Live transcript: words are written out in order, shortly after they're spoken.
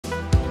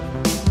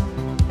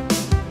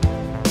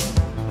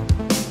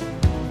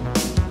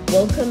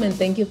Welcome and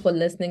thank you for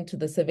listening to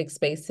the Civic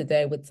Space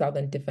today with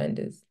Southern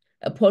Defenders,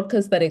 a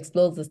podcast that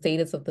explores the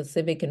status of the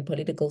civic and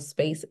political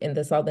space in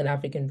the Southern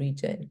African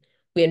region.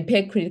 We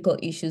unpack critical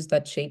issues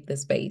that shape the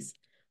space.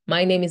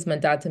 My name is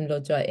Mandata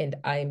Mlojwa and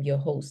I am your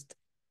host.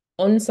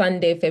 On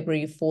Sunday,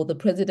 February 4, the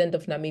President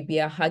of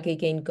Namibia, Hage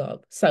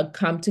Geingob,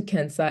 succumbed to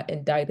cancer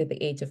and died at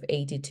the age of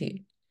 82.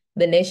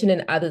 The nation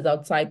and others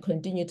outside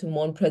continue to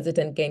mourn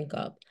President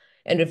Geingob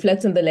and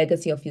reflect on the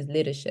legacy of his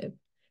leadership.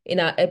 In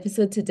our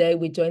episode today,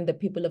 we join the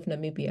people of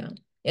Namibia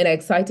and are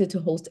excited to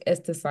host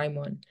Ester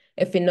Simon,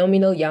 a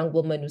phenomenal young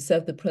woman who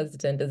served the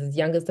president as his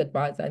youngest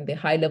advisor in the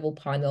high-level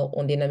panel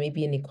on the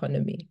Namibian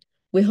economy.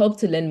 We hope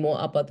to learn more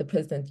about the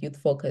President's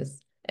Youth Focus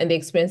and the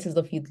experiences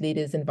of youth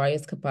leaders in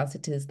various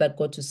capacities that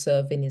got to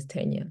serve in his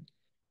tenure.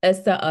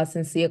 Esther, our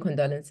sincere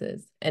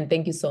condolences, and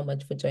thank you so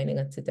much for joining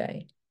us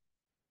today.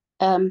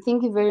 Thank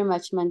you very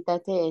much,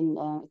 Mantate,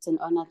 and it's an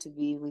honor to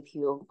be with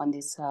you on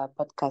this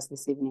podcast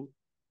this evening.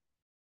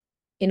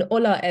 In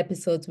all our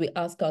episodes, we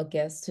ask our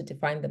guests to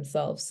define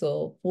themselves.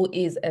 So who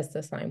is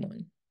Ester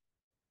Simon?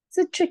 It's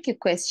a tricky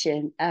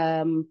question.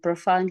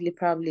 Profoundly,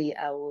 probably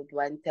I would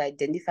want to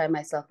identify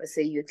myself as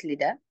a youth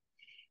leader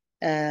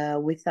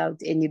without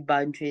any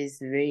boundaries,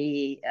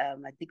 very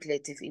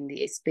articulative in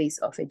the space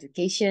of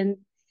education,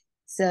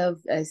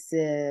 served as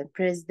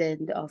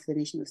president of the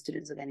National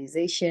Students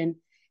Organization,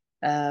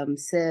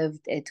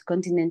 served at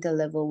continental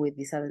level with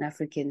the Southern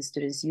African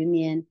Students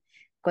Union,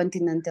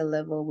 continental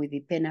level with the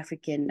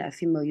Pan-African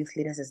Female Youth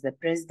Leaders as the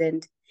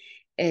president,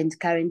 and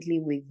currently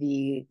with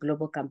the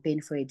Global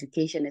Campaign for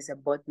Education as a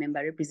board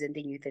member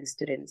representing youth and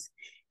students.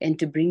 And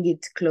to bring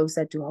it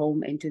closer to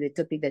home and to the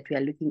topic that we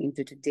are looking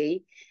into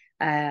today,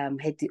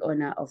 had the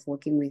honor of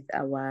working with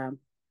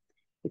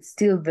it's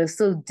still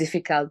so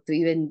difficult to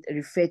even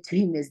refer to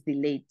him as the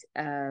late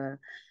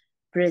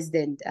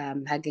President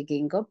Hage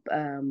Geingob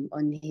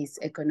on his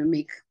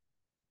economic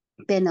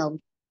panel,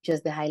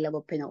 just the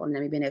high-level panel on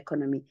Namibian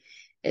economy,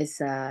 as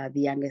the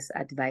youngest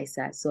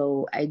advisor.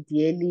 So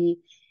ideally,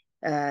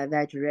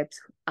 that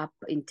wraps up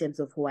in terms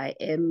of who I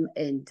am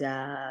and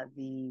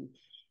the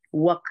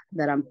work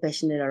that I'm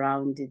passionate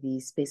around the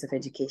space of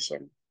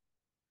education.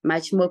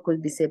 Much more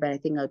could be said, but I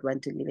think I would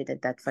want to leave it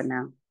at that for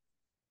now.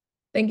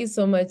 Thank you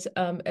so much,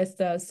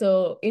 Esther.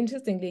 So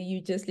interestingly, you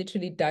just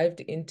literally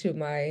dived into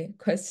my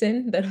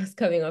question that was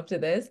coming after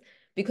this,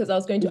 because I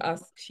was going to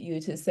ask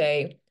you to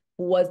say,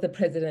 who was the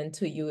president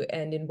to you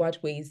and in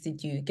what ways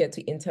did you get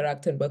to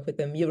interact and work with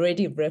them? You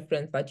already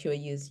referenced that you were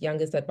his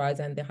youngest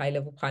advisor and the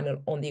high-level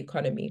panel on the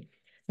economy.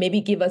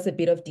 Maybe give us a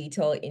bit of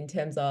detail in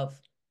terms of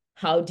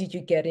how did you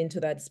get into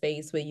that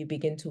space where you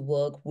begin to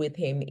work with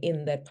him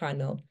in that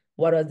panel?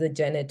 What was the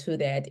journey to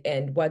that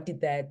and what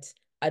did that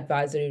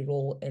advisory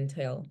role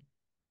entail?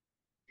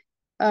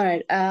 All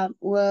right.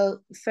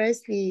 Well,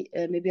 firstly,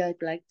 maybe I'd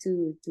like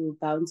to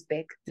bounce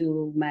back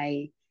to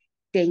my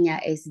tenure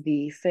as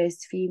the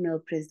first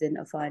female president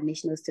of our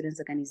National Students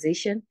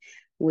Organization,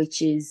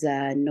 which is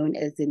known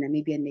as the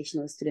Namibian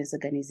National Students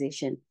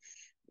Organization.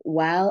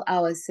 While I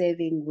was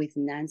serving with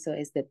NANSO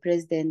as the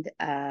president,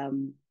 I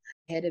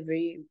had a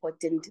very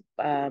important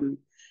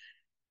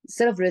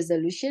sort of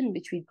resolution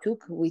which we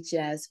took, which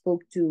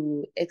spoke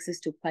to access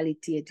to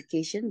quality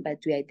education, but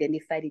we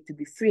identified it to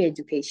be free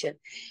education.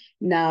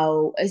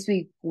 Now, as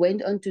we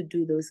went on to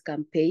do those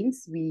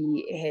campaigns,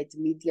 we had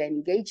media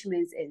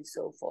engagements and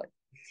so forth.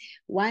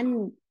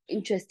 One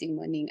interesting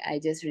morning, I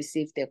just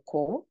received a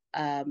call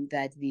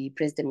that the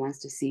president wants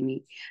to see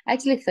me. I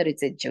actually thought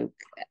it's a joke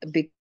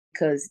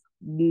because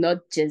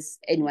not just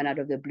anyone out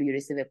of the blue, you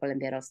receive a call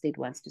and the head of state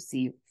wants to see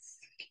you.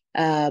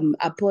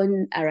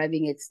 Upon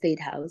arriving at State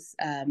House,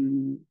 I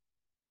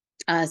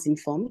was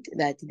informed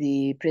that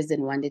the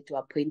president wanted to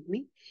appoint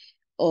me,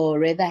 or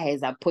rather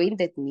has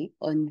appointed me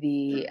on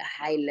the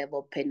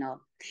high-level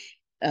panel.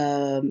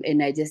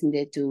 And I just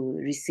needed to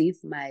receive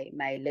my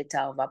letter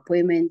of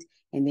appointment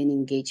and then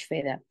engage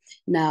further.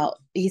 Now,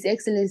 His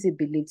Excellency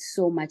believed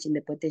so much in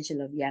the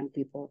potential of young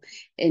people,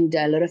 and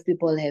a lot of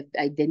people have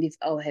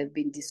identified or have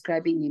been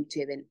describing him to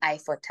have an eye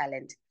for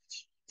talent.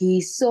 He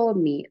saw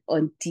me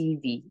on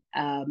TV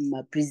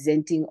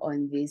presenting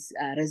on this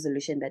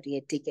resolution that we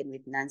had taken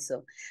with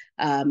NANSO.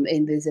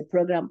 And there's a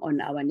program on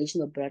our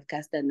national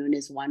broadcaster known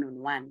as One on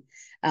One.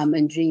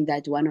 And during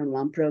that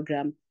one-on-one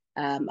program,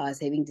 I was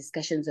having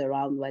discussions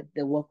around what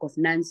the work of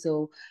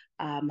NANSO,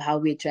 how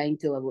we're trying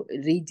to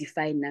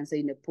redefine NANSO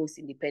in a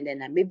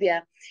post-independent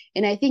Namibia.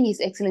 And I think His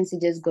Excellency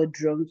just got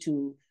drawn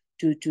to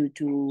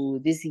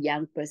this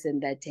young person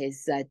that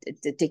has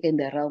taken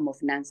the realm of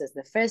NANSO as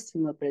the first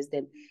female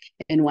president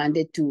and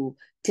wanted to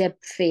tap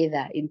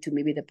further into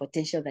maybe the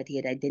potential that he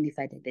had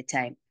identified at the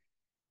time.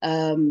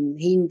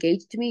 He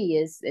engaged me,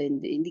 yes,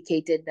 and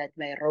indicated that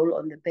my role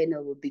on the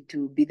panel would be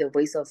to be the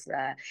voice of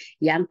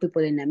young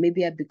people in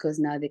Namibia, because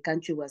now the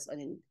country was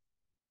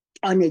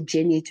on a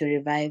journey to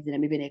revive the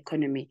Namibian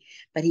economy.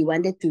 But he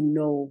wanted to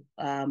know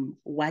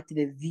what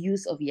the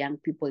views of young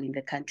people in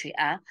the country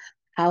are,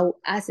 how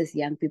us as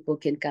young people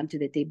can come to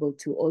the table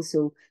to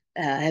also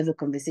have a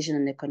conversation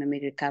on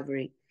economic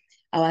recovery.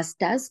 I was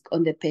tasked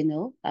on the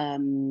panel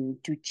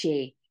to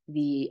chair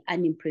the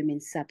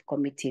unemployment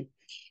subcommittee.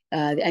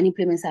 The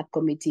unemployment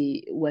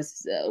subcommittee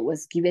was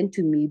given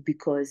to me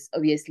because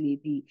obviously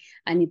the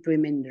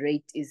unemployment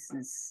rate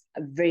is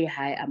very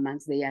high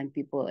amongst the young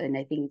people, and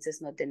I think it's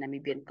just not the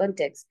Namibian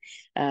context.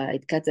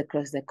 It cuts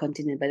across the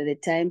continent, but at the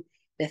time,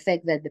 the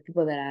fact that the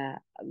people that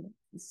are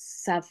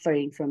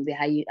suffering from the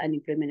high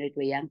unemployment rate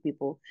were young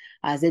people,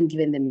 I was then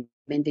given the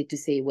mandate to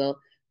say, well,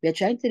 we are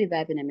trying to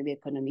revive the Namibian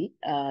economy.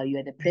 You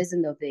are the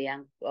president of the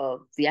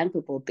young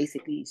people,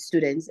 basically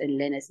students and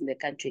learners in the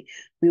country.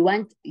 We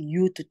want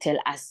you to tell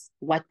us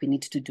what we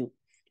need to do.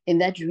 And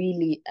that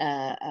really,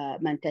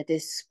 Mantate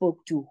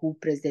spoke to who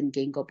President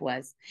Geingob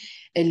was,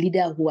 a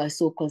leader who was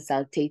so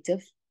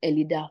consultative, a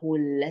leader who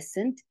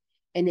listened,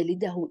 and a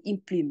leader who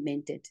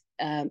implemented,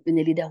 and a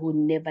leader who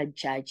never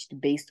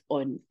judged based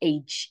on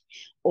age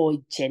or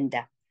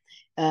gender.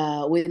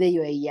 Whether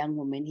you're a young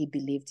woman, he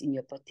believed in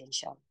your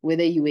potential.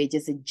 Whether you were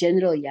just a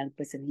general young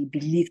person, he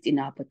believed in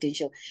our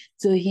potential.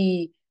 So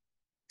he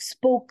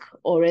spoke,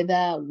 or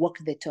rather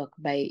walked the talk,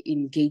 by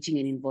engaging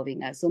and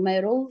involving us. So my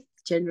role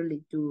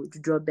generally, to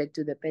draw back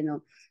to the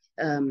panel,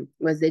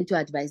 was then to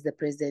advise the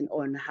president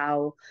on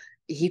how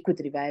he could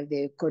revive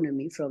the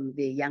economy from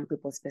the young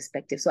people's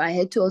perspective. So I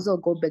had to also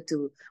go back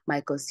to my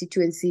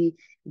constituency,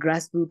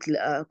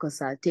 grassroots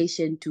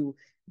consultation, to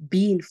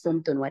be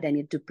informed on what I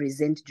need to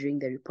present during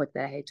the report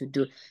that I had to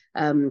do.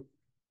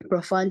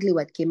 Profoundly,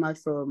 what came out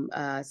from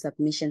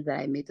submissions that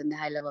I made on the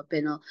high-level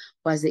panel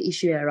was the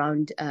issue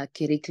around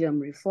curriculum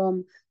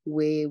reform,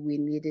 where we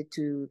needed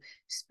to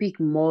speak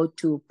more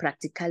to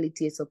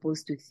practicality as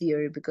opposed to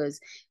theory, because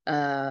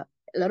a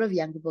lot of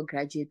young people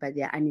graduate, but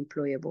they're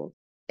unemployable.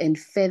 And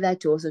further,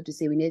 to also to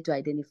say we need to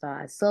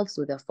identify ourselves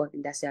with the fourth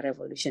industrial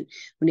revolution.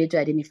 We need to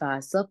identify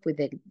ourselves with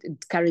the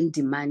current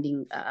demands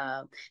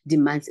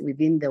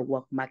within the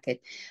work market.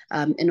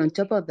 And on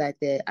top of that,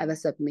 the other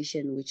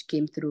submission which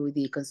came through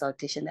the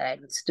consultation that I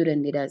had with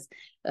student leaders,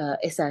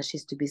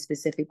 SRCs to be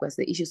specific, was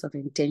the issues of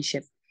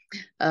internship.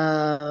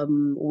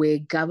 Where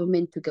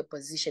government took a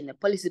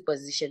policy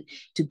position,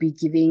 to be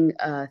giving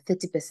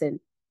 30%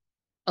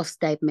 of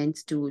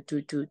stipends to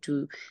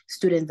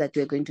students that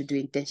were going to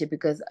do internship,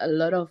 because a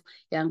lot of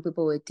young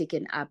people were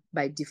taken up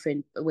by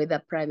different,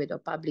 whether private or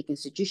public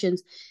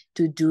institutions,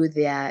 to do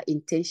their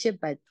internship,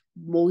 but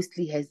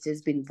mostly has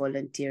just been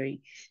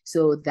voluntary.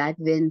 So that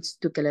then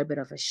took a little bit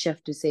of a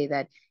shift to say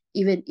that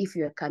even if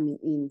you're coming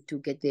in to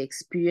get the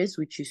experience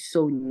which you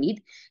so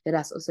need, let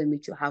us also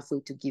meet you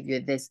halfway to give you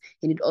this.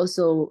 And it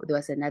also, there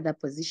was another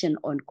position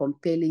on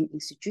compelling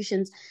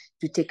institutions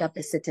to take up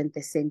a certain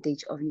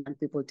percentage of young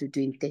people to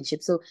do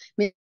internships. So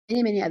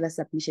many other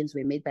submissions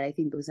were made, but I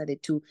think those are the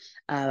two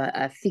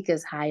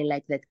figures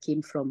highlight that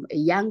came from a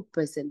young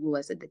person who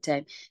was at the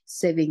time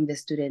serving the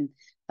student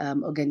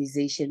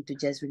organization, to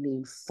just really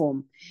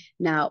inform.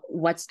 Now,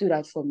 what stood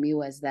out for me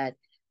was that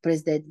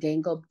President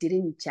Geingob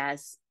didn't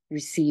just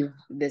receive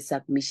the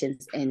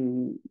submissions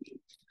and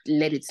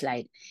let it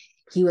slide.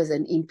 He was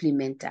an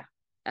implementer.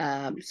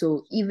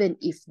 So even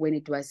if when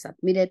it was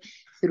submitted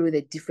through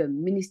the different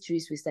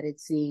ministries, we started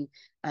seeing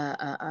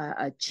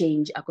a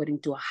change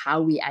according to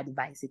how we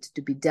advise it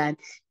to be done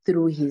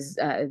through his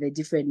the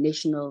different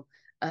national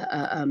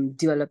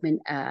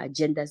development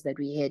agendas that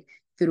we had,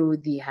 through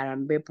the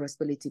Harambee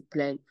Prosperity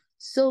Plan.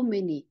 So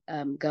many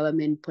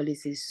government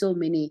policies, so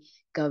many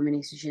government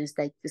institutions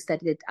that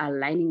started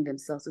aligning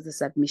themselves with the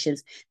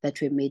submissions that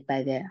were made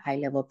by the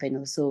high-level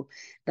panel. So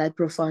that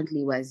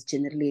profoundly was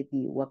generally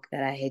the work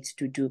that I had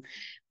to do.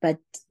 But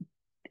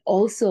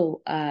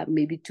also,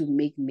 maybe to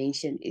make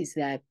mention, is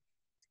that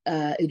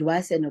it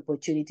was an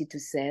opportunity to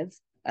serve,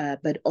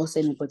 but also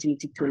an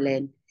opportunity to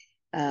learn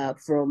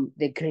from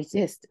the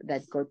greatest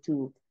that got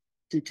to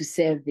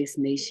serve this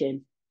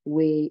nation,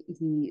 where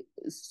he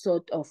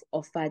sort of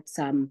offered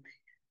some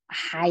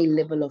high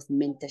level of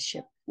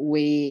mentorship,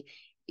 where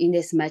in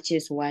as much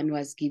as one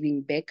was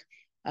giving back,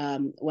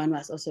 one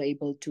was also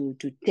able to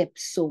tap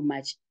so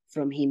much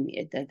from him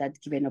at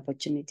that given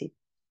opportunity.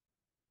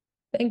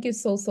 Thank you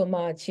so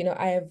much.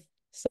 I have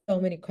so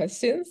many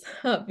questions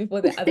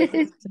before the other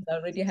questions I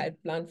already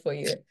had planned for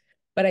you.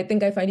 But I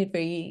think I find it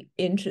very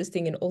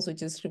interesting and also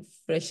just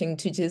refreshing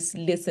to just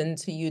listen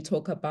to you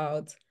talk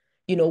about,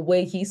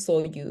 where he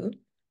saw you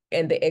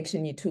and the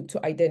action you took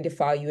to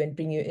identify you and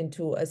bring you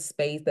into a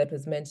space that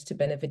was meant to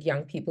benefit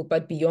young people.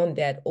 But beyond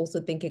that, also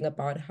thinking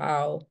about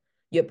how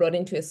you're brought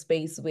into a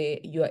space where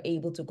you're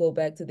able to go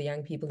back to the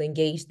young people,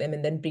 engage them,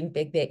 and then bring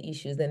back their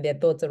issues and their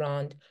thoughts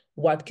around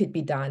what could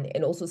be done,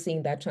 and also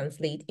seeing that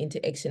translate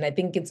into action. I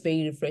think it's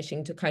very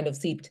refreshing to kind of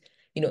see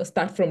it,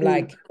 start from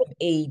like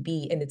A,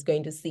 B, and it's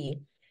going to C.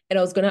 And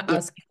I was going to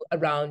ask you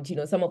around,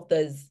 some of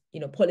those,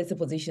 policy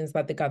positions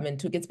that the government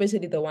took,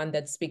 especially the one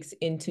that speaks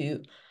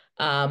into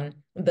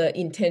the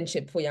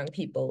internship for young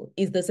people.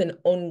 Is this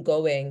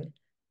ongoing,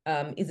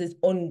 and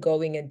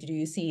do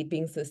you see it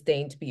being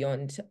sustained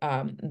beyond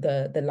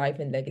the life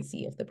and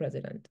legacy of the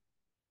president?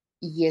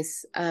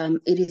 Yes,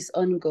 it is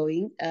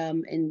ongoing,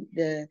 and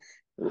the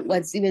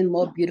what's even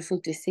more beautiful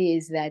to see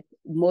is that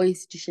more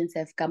institutions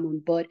have come on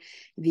board.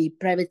 The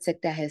private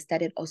sector has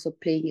started also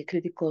playing a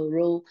critical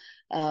role.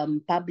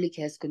 Public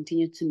has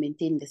continued to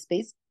maintain the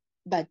space.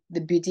 But the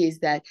beauty is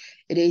that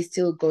it is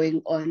still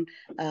going on.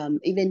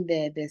 Even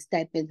the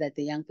stipends that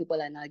the young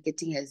people are now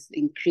getting has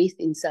increased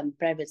in some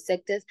private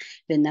sectors.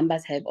 The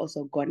numbers have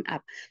also gone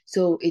up.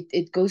 So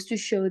it goes to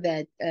show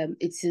that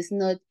it's just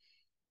not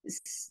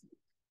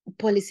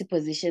policy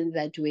positions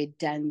that were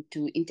done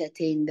to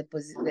entertain the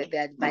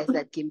advice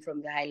that came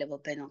from the high level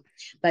panel,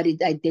 but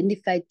it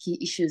identified key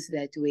issues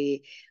that were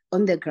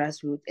on the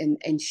grassroots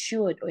and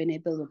ensured or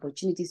enabled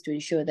opportunities to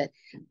ensure that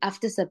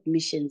after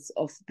submissions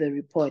of the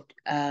report,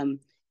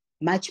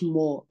 much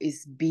more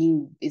is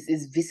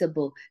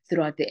visible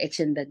throughout the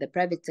action that the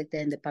private sector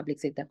and the public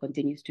sector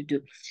continues to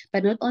do.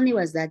 But not only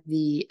was that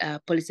the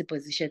policy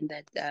position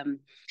that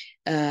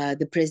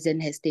the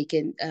president has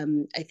taken,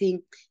 I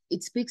think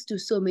it speaks to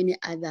so many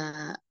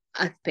other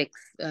aspects.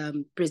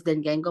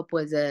 President Geingob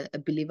was a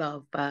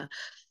believer of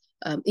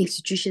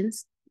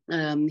institutions.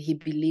 He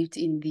believed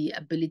in the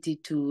ability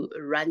to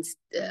run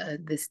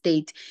the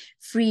state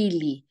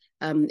freely.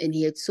 And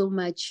he had so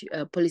much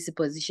policy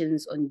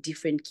positions on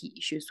different key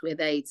issues,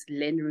 whether it's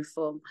land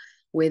reform,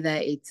 whether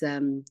it's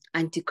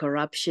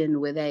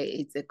anti-corruption, whether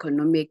it's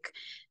economic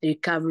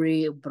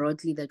recovery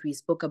broadly that we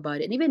spoke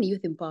about, and even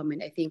youth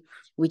empowerment, I think,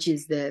 which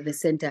is the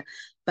center.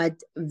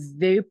 But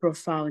very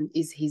profound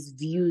is his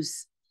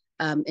views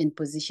and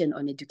position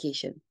on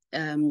education.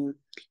 And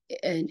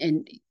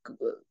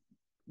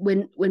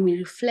when we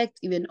reflect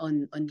even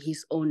on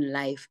his own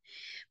life,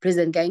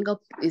 President Geingob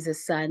is a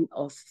son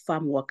of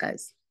farm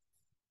workers.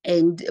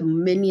 And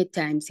many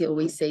times he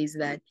always says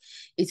that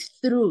it's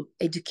through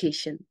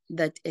education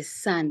that a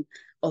son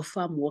of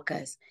farm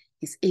workers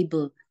is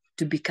able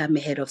to become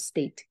a head of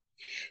state.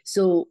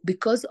 So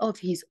because of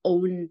his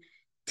own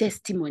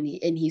testimony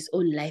and his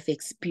own life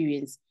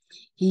experience,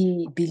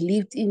 he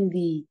believed in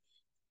the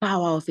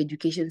power of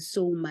education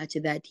so much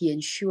that he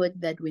ensured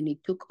that when he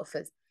took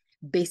office,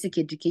 basic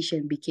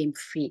education became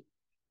free.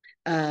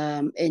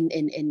 And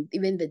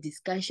even the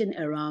discussion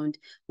around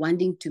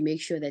wanting to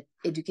make sure that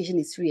education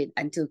is free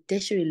until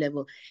tertiary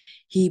level,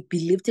 he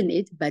believed in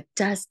it, but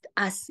tasked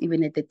us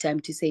even at the time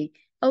to say,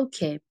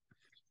 okay,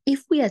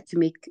 if we are to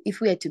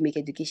make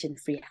education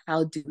free,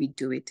 how do we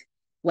do it?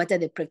 What are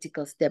the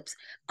practical steps?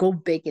 Go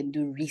back and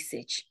do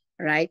research,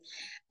 right?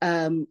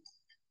 And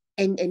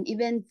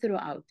even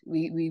throughout,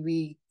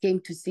 we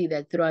came to see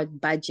that throughout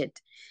budget,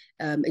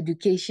 the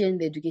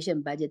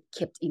education budget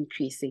kept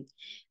increasing.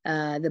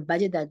 The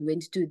budget that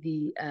went to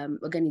the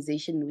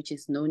organization which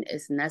is known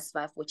as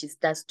NASFAF, which is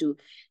tasked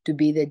to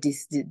be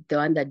the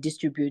one that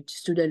distributes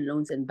student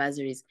loans and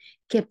bursaries,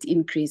 kept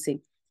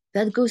increasing.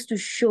 That goes to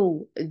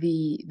show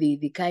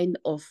the kind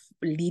of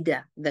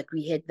leader that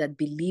we had that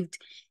believed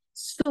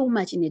so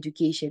much in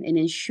education and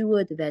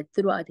ensured that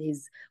throughout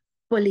his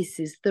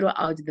policies,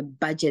 throughout the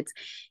budgets,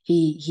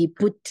 he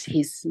put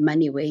his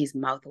money where his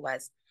mouth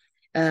was.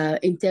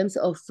 In terms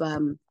of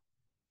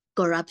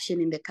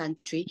corruption in the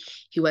country,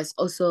 he was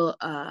also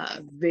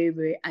very,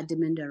 very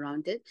adamant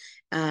around it.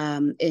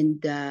 And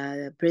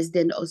the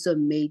president also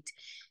made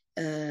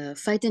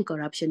fighting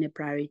corruption a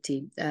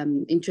priority,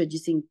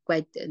 introducing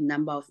quite a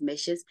number of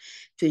measures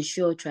to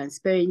ensure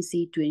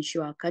transparency, to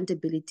ensure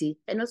accountability,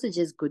 and also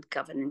just good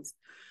governance.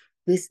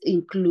 This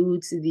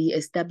includes the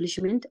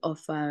establishment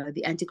of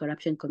the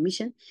Anti-Corruption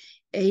Commission,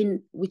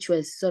 which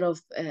was sort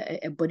of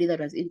a body that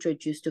was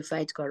introduced to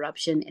fight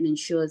corruption and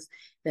ensures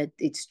that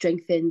it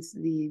strengthens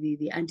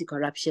the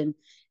anti-corruption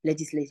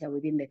legislature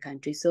within the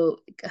country. So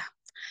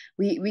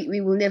we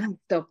will never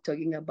stop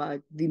talking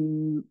about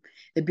the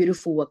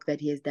beautiful work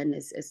that he has done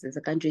as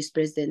a country's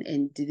president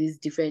and these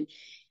different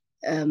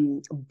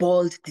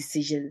bold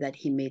decisions that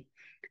he made.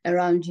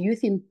 Around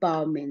youth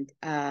empowerment,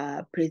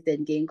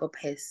 President Geingob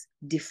has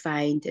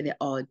defined the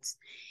odds.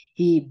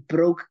 He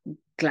broke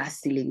glass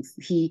ceilings.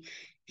 He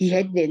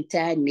had the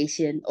entire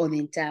nation or the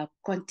entire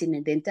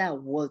continent, the entire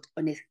world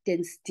on a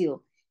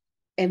standstill.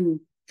 And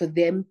for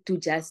them to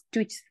just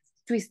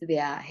twist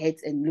their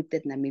heads and look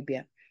at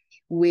Namibia,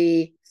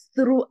 where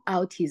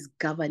throughout his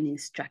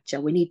governance structure,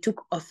 when he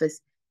took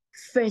office,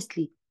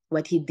 firstly,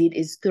 what he did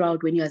is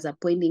throughout when he was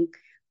appointing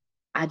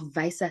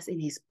advisors in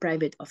his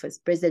private office,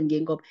 President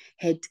Geingob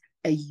had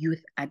a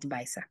youth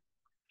advisor.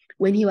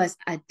 When he was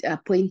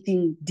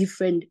appointing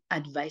different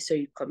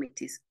advisory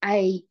committees,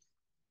 I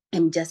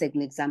am just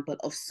an example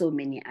of so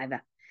many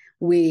other,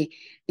 where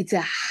it's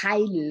a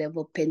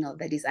high-level panel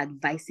that is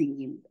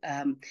advising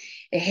him,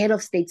 a head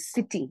of state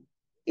sitting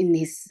in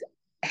his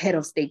head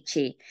of state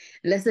chair,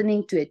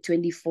 listening to a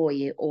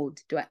 24-year-old,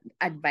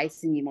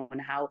 advising him on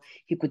how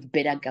he could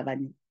better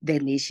govern the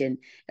nation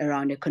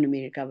around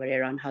economic recovery,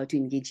 around how to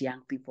engage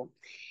young people.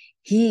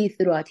 He,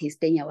 throughout his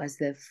tenure, was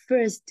the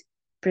first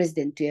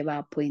president to ever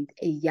appoint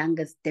a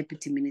youngest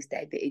deputy minister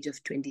at the age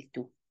of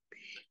 22.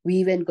 We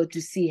even got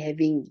to see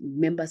having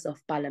members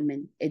of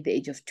parliament at the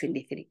age of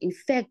 23. In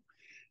fact,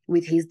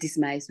 with his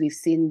demise, we've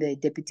seen the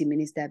deputy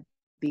minister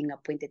being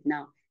appointed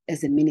now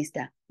as a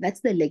minister That's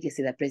the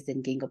legacy that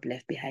President Geingob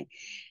left behind.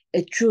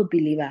 A true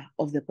believer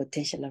of the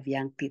potential of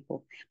young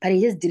people. But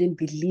he just didn't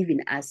believe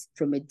in us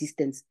from a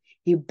distance.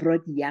 He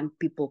brought young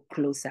people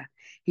closer.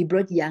 He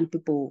brought young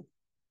people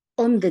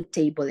on the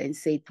table and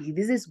said,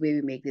 this is where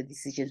we make the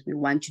decisions. We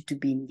want you to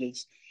be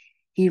engaged.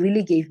 He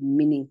really gave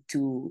meaning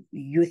to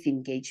youth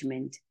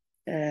engagement.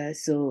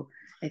 So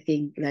I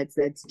think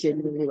that's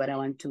generally what I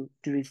want to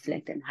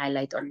reflect and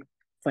highlight on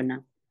for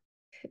now.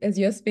 As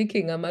you're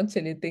speaking, I'm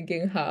actually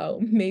thinking how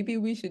maybe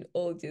we should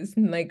all just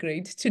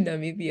migrate to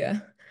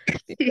Namibia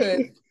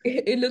because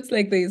it looks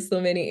like there's so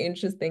many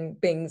interesting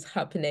things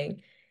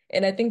happening.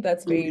 And I think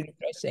that's very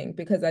refreshing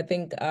because I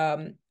think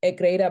a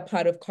greater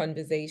part of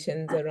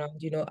conversations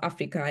around,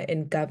 Africa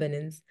and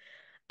governance,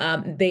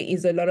 there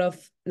is a lot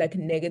of like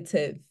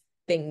negative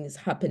things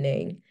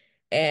happening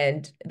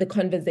and the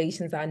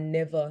conversations are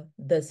never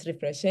this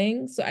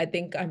refreshing. So I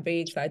think I'm very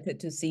excited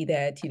to see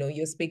that,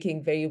 you're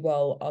speaking very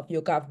well of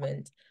your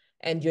government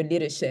and your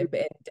leadership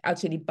and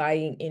actually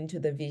buying into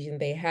the vision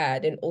they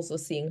had and also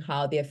seeing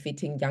how they're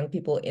fitting young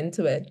people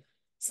into it.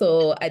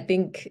 So I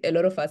think a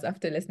lot of us,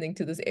 after listening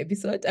to this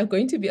episode, are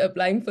going to be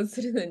applying for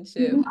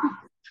citizenship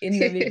in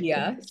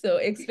Namibia. So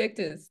expect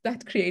to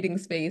start creating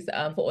space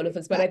for all of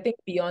us. But I think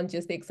beyond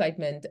just the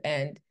excitement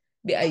and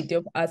the idea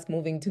of us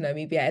moving to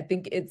Namibia, I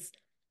think it's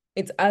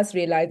us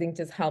realizing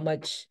just how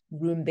much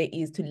room there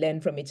is to learn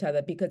from each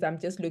other because I'm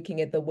just looking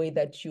at the way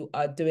that you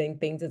are doing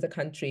things as a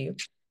country.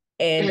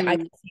 And I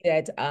can see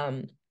that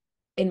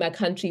in my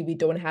country, we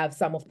don't have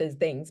some of these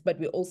things, but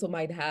we also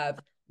might have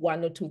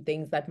one or two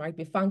things that might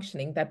be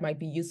functioning, that might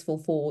be useful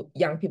for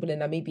young people in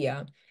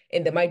Namibia.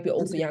 And there might be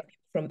also young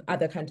people from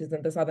other countries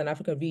in the Southern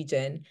Africa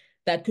region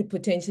that could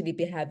potentially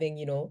be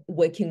having,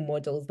 working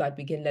models that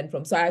we can learn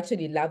from. So I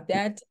actually love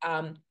that.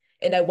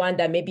 And I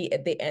wonder maybe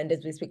at the end,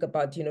 as we speak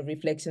about,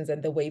 reflections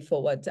and the way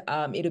forward,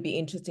 it'll be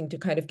interesting to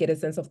kind of get a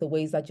sense of the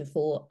ways that you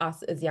feel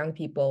us as young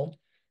people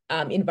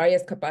in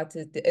various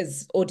capacities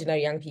as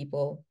ordinary young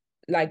people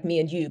like me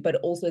and you, but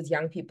also as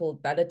young people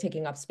that are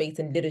taking up space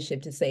and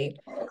leadership to say,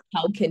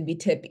 how can we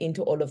tap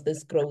into all of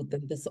this growth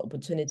and these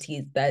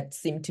opportunities that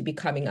seem to be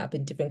coming up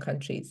in different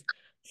countries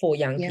for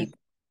young people?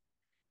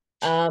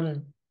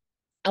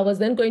 I was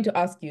then going to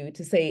ask you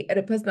to say, at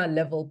a personal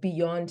level,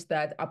 beyond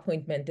that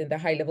appointment in the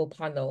high level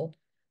panel,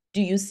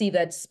 do you see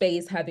that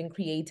space having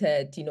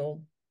created,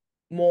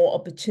 more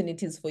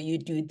opportunities for you?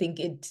 Do you think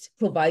it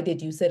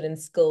provided you certain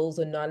skills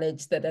or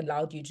knowledge that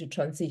allowed you to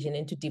transition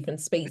into different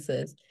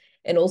spaces?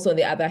 And also, on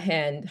the other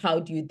hand, how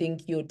do you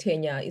think your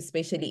tenure,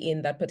 especially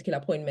in that particular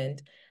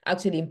appointment,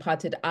 actually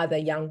imparted other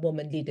young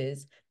women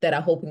leaders that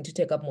are hoping to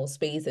take up more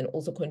space and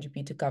also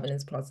contribute to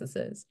governance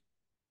processes?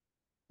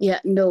 Yeah,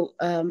 no,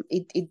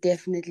 it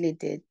definitely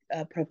did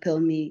propel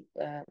me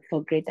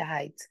for greater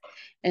heights.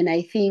 And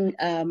I think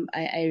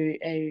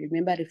I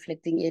remember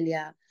reflecting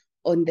earlier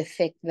on the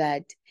fact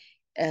that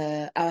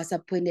I was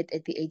appointed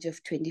at the age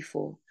of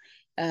 24.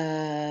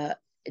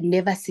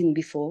 Never seen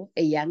before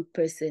a young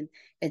person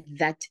at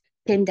that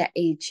tender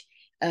age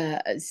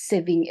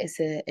serving as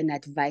an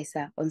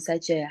advisor on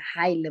such a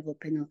high level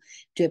panel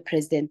to a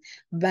president.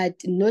 But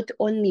not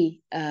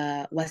only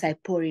was I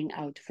pouring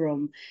out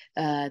from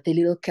the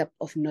little cup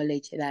of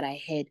knowledge that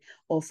I had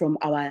or from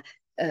our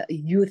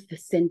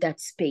youth-centered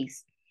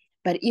space,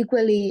 but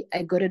equally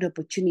I got an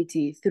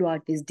opportunity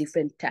throughout these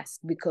different tasks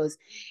because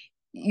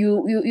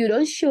you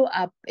don't show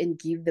up and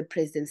give the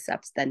president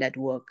substandard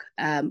work.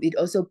 It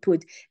also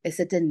put a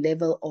certain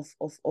level of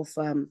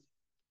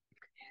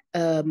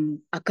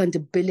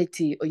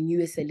accountability on you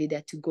as a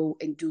leader to go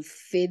and do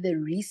further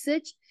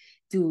research,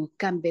 to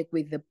come back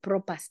with the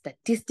proper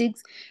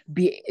statistics,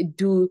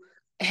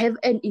 have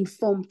an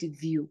informed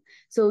view.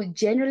 So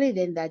generally,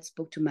 then that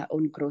spoke to my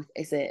own growth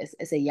as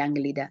a young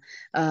leader,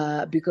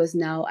 because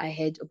now I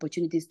had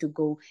opportunities to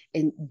go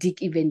and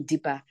dig even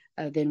deeper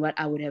than what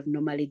I would have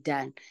normally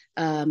done.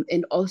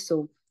 And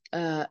also,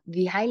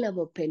 the high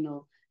level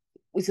panel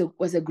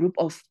was a group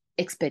of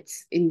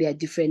experts in their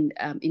different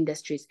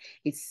industries.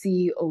 It's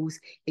CEOs,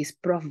 it's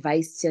prof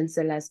vice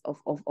chancellors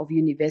of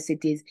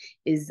universities,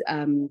 is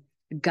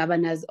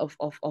governors of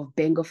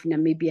Bank of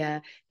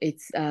Namibia,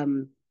 it's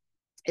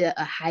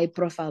a high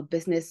profile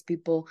business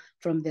people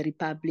from the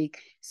Republic.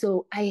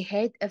 So I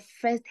had a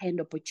first-hand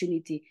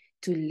opportunity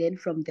to learn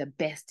from the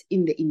best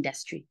in the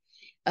industry.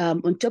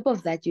 On top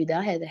of that, you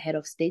now had the head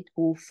of state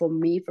who, for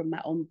me, from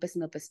my own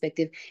personal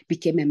perspective,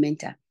 became a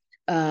mentor.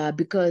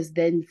 Because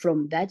then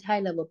from that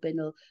high level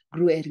panel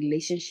grew a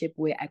relationship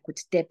where I could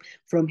step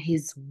from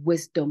his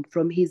wisdom,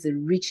 from his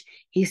rich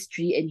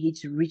history and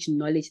his rich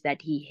knowledge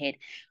that he had,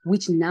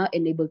 which now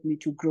enabled me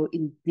to grow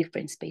in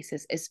different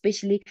spaces,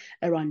 especially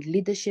around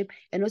leadership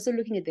and also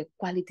looking at the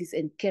qualities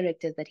and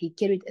characters that he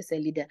carried as a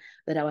leader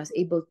that I was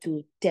able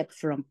to tap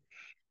from.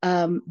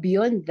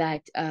 Beyond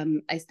that,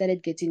 I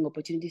started getting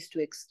opportunities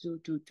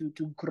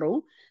to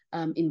grow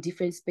in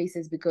different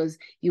spaces, because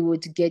you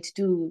would get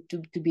to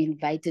be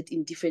invited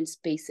in different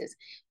spaces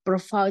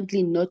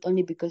profoundly, not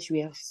only because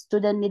you are a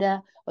student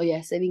leader or you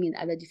are serving in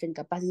other different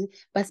capacities,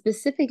 but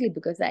specifically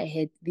because I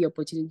had the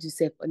opportunity to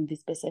serve on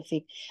this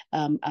specific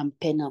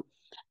panel.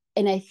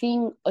 And I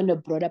think on a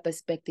broader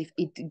perspective,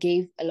 it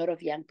gave a lot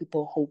of young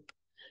people hope,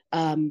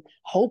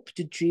 hope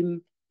to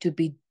dream, to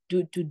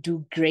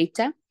do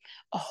greater,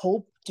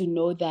 hope to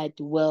know that,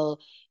 well,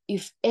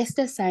 if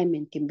Ester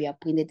Simon can be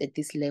appointed at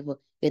this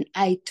level, then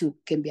I too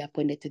can be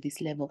appointed to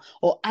this level,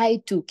 or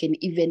I too can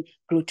even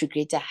grow to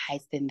greater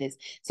heights than this.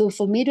 So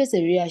for me, it was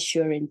a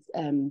reassurance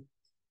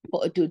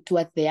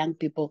towards the young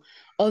people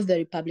of the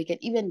Republic, and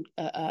even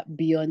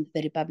beyond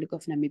the Republic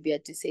of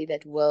Namibia, to say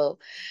that, well,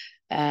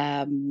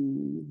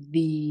 the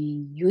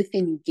youth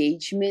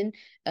engagement,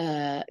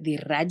 the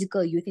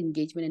radical youth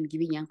engagement, and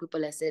giving young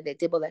people a seat at the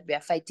table that we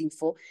are fighting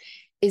for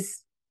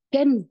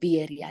can be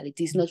a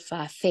reality. It's not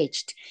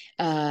far-fetched,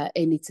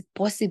 and it's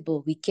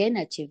possible. We can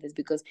achieve this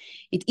because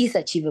it is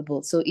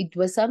achievable. So it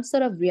was some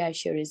sort of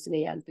reassurance to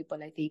the young people,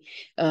 I think,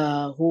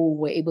 who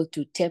were able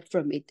to tap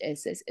from it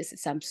as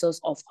some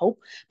source of hope.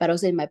 But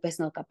also in my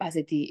personal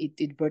capacity,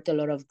 it brought a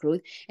lot of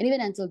growth. And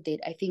even until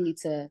date, I think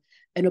it's an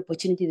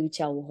opportunity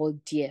which I will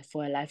hold dear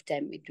for a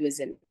lifetime. It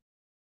was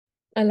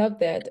I love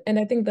that. And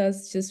I think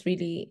that's just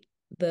really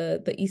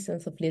the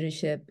essence of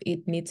leadership.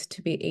 It needs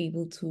to be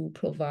able to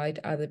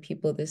provide other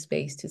people the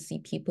space to see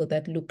people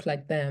that look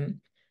like them,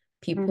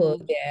 people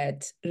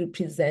that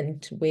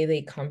represent where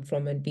they come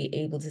from, and be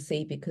able to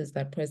say, because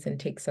that person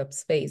takes up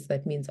space,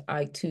 that means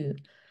I too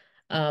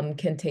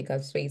can take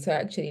up space. So I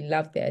actually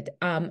love that.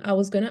 I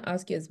was going to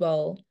ask you as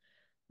well,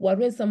 what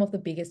were some of the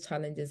biggest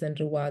challenges and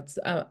rewards?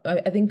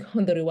 I think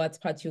on the rewards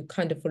part, you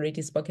kind of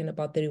already spoken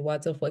about the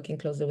rewards of working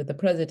closely with the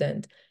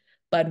president.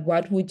 But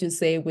what would you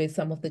say were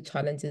some of the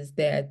challenges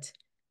that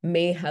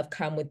may have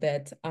come with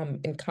that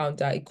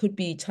encounter? It could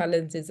be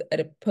challenges at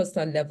a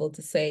personal level,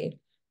 to say,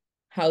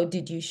 how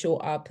did you show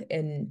up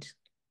and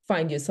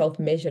find yourself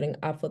measuring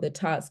up for the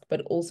task?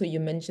 But also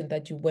you mentioned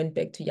that you went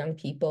back to young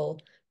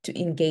people to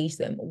engage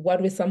them. What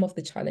were some of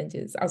the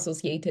challenges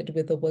associated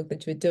with the work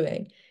that you're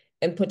doing,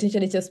 and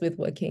potentially just with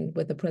working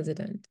with the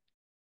president?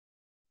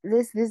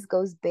 This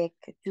goes back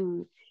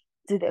to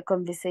the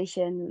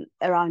conversation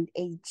around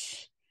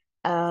age,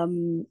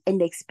 and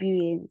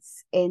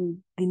experience and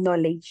the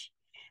knowledge,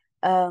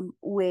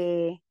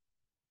 where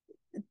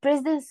the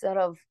president sort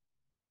of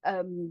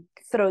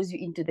throws you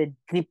into the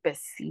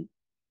deepest sea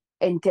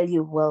and tell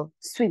you, well,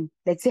 swim,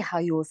 let's see how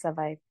you will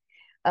survive.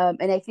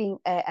 And I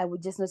think I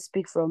would just not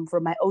speak from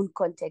my own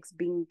context,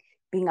 being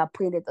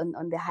appointed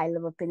on the high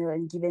level panel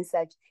and given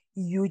such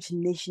huge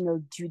national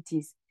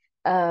duties.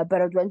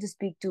 But I'd want to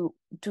speak to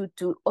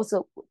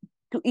also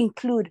to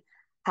include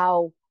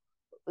how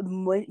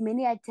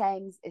many a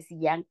times as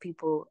young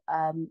people,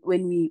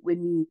 when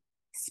we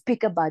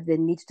speak about the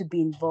need to be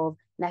involved,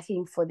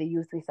 nothing for the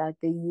youth without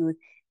the youth,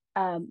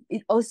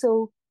 it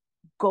also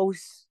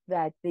goes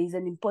that there's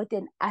an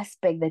important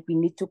aspect that we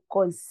need to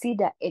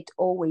consider it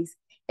always,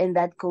 and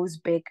that goes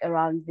back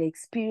around the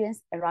experience,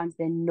 around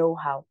the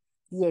know-how.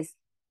 Yes,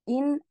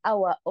 in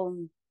our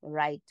own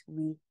right,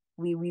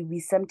 we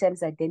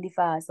sometimes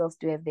identify ourselves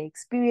to have the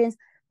experience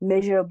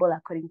measurable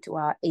according to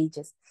our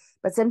ages,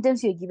 but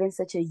sometimes you're given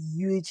such a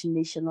huge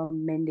national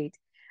mandate,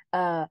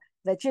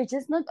 that you're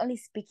just not only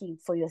speaking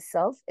for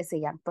yourself as a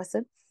young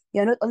person,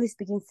 you're not only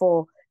speaking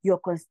for your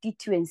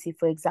constituency,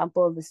 for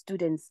example, the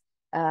students,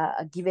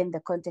 given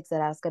the context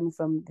that I was coming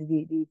from,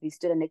 the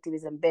student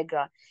activism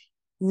background.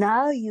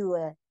 Now you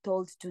are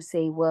told to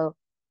say, well,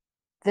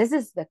 this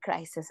is the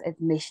crisis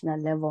at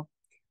national level.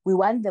 We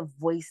want the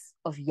voice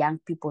of young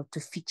people to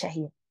feature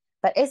here.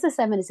 But Ester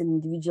Simon as an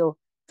individual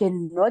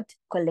cannot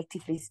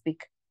collectively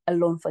speak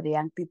alone for the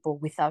young people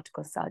without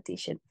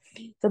consultation.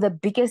 So the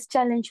biggest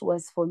challenge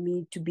was for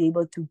me to be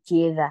able to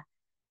gather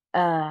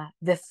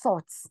the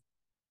thoughts,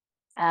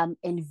 and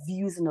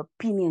views and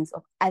opinions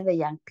of other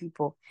young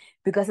people,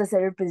 because as a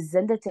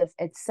representative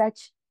at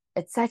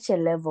such a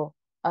level,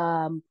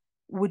 it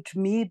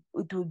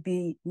would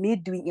be me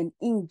doing an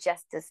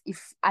injustice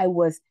if I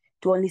was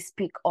to only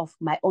speak of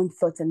my own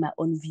thoughts and my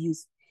own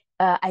views.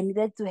 I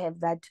needed to have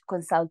that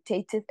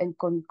consultative and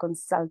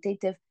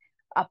consultative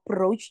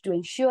approach to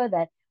ensure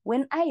that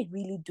when I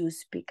really do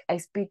speak, I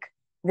speak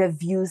the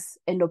views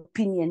and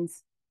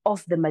opinions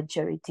of the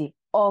majority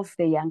of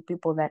the young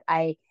people that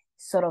I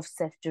sort of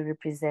serve to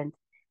represent.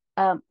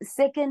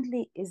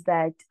 Secondly, is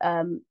that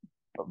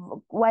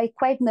why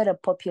quite not a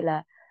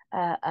popular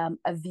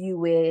a view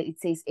where it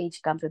says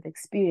age comes with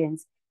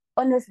experience.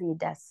 Honestly, it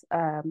does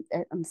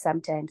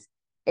sometimes.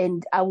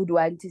 And I would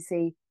want to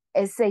say,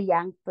 as a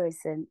young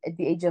person at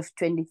the age of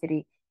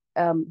 23,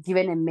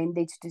 given a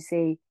mandate to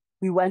say,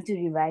 we want to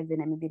revive the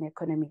Namibian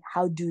economy,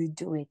 how do we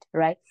do it,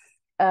 right?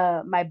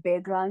 My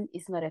background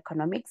is not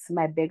economics.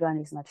 My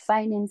background is not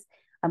finance.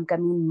 I'm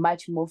coming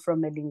much more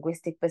from a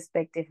linguistic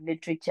perspective,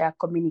 literature,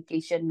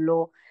 communication,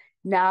 law.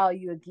 Now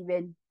you're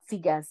given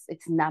figures,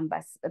 it's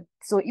numbers.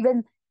 So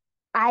even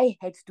I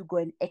had to go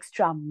an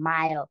extra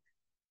mile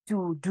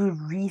to do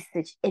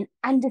research and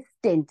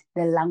understand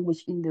the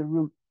language in the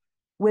room.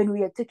 When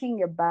we are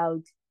talking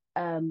about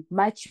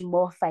much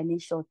more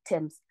financial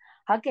terms,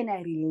 how can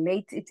I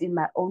relate it in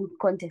my own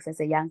context as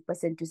a young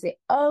person to say,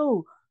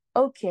 oh,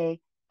 okay,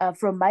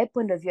 from my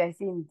point of view, I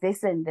think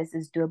this and this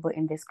is doable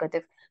in this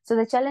context. So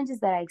the challenges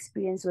that I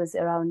experienced was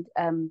around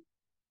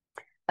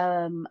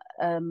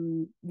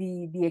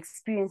the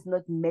experience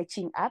not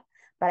matching up,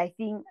 but I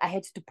think I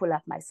had to pull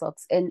up my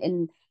socks,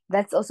 and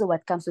that's also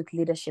what comes with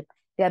leadership,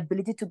 the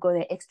ability to go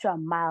the extra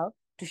mile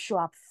to show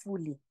up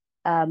fully,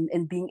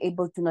 and being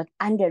able to not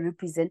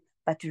underrepresent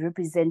but to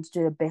represent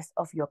to the best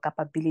of your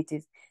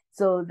capabilities.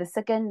 So the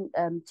second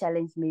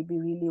challenge maybe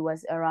really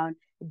was around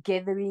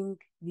gathering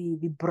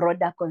the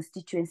broader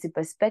constituency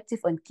perspective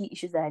on key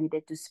issues that I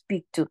needed to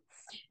speak to.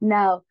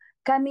 Now,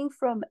 coming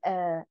from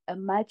a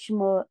much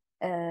more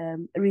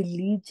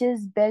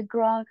religious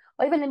background,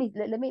 or even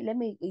let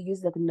me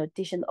use the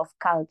notation of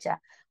culture,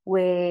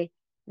 where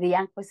the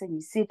young person,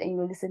 you sit and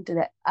you listen to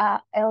the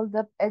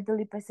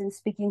elderly person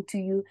speaking to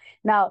you.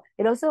 Now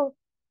it also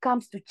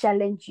comes to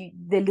challenge you,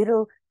 the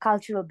little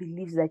cultural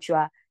beliefs that you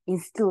are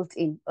instilled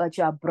in or that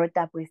you are brought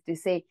up with, to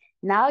say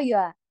now you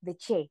are the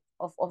chair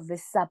of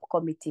this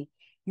subcommittee.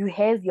 You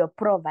have your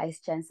pro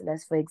vice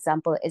chancellors, for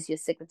example, as your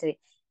secretary,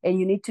 and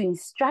you need to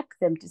instruct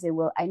them to say,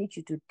 well, I need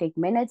you to take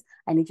minutes,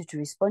 I need you to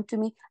respond to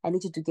me, I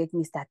need you to get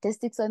me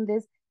statistics on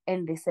this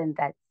and this and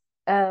that.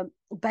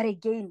 But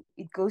again,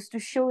 it goes to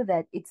show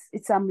that it's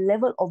some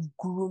level of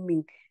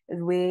grooming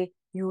where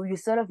you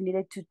sort of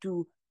needed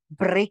to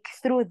break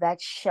through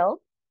that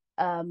shell,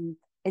 and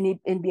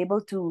be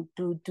able to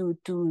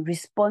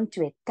respond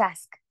to a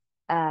task,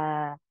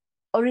 or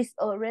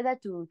rather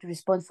to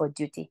respond for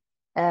duty.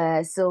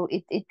 So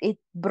it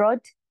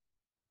brought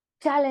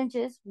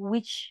challenges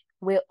which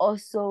were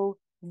also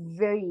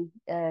very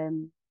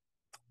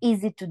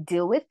easy to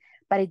deal with,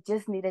 but it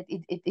just needed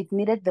it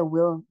needed the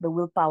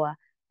willpower,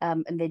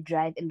 and the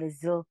drive and the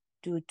zeal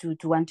to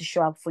want to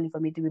show up fully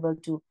for me to be able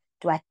to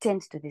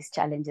attend to these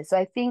challenges. So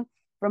I think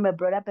from a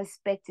broader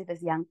perspective,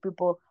 as young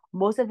people,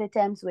 most of the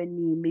times when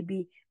we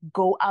maybe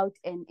go out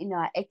and in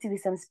our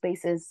activism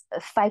spaces,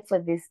 fight for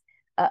this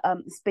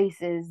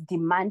spaces,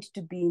 demand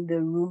to be in the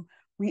room,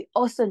 we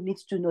also need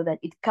to know that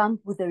it comes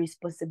with a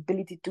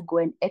responsibility to go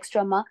an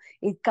extra mile.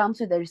 It comes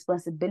with a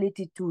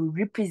responsibility to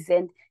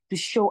represent, to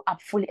show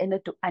up fully, and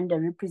not to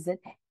underrepresent.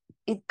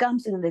 It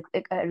comes with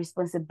a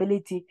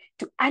responsibility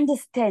to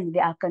understand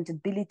the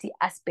accountability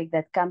aspect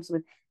that comes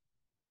with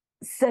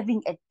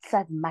serving at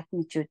such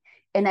magnitude.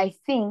 And I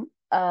think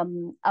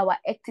our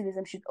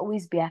activism should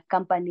always be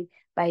accompanied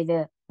by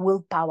the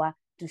willpower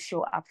to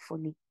show up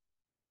fully.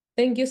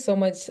 Thank you so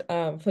much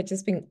for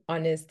just being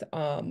honest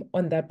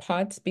on that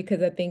part,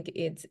 because I think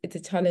it's a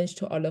challenge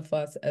to all of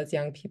us as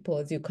young people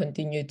as you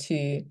continue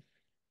to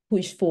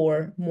push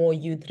for more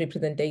youth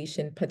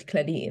representation,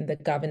 particularly in the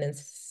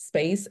governance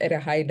space at a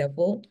high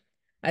level.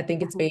 I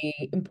think it's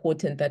very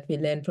important that we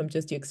learn from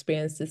just your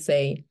experience to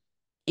say,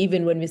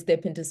 even when we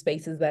step into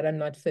spaces that are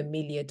not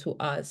familiar to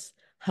us,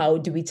 how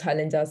do we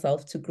challenge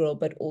ourselves to grow,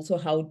 but also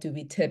how do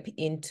we tap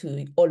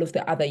into all of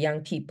the other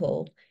young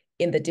people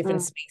in the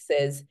different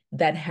spaces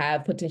that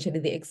have potentially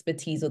the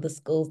expertise or the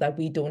skills that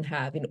we don't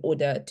have in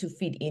order to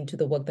feed into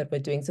the work that we're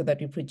doing so that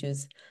we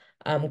produce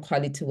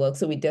quality work.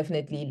 So we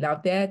definitely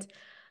love that.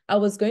 I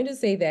was going to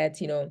say that,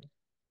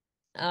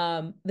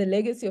 the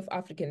legacy of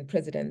African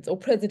presidents or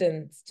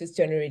presidents just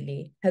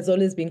generally has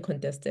always been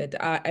contested.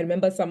 I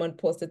remember someone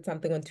posted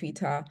something on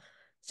Twitter,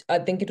 I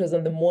think it was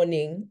on the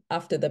morning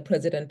after the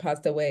president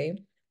passed away,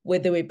 where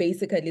they were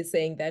basically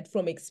saying that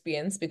from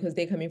experience, because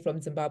they're coming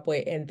from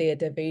Zimbabwe and they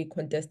had a very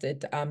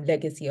contested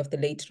legacy of the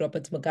late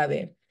Robert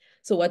Mugabe.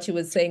 So what she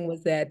was saying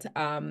was that,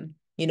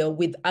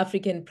 with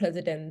African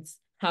presidents,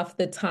 half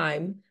the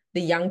time,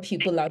 the young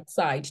people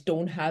outside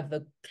don't have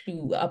a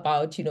clue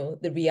about,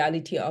 the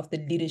reality of the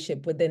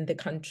leadership within the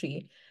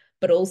country.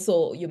 But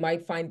also you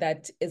might find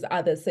that as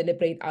others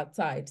celebrate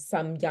outside,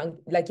 some young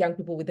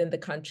people within the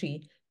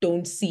country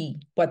don't see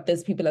what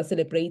those people are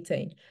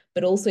celebrating.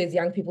 But also as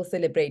young people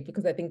celebrate,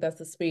 because I think that's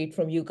the spirit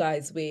from you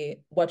guys, where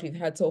what we've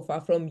heard so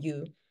far from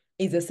you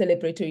is a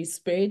celebratory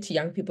spirit,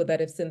 young people that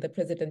have seen the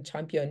president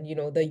champion,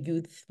 the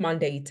youth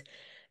mandate.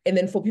 And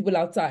then for people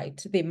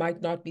outside, they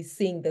might not be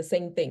seeing the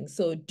same thing.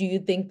 So do you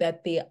think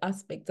that there are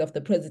aspects of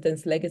the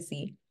president's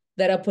legacy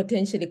that are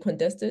potentially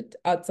contested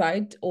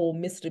outside or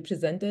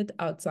misrepresented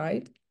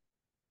outside?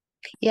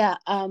 Yeah,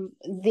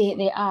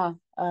 they are,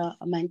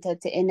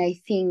 Mantate, and I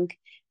think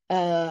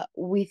there's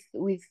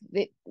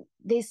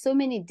so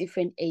many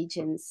different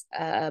agents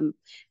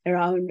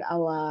around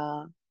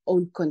our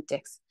own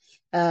context.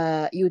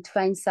 You'd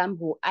find some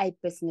who I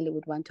personally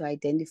would want to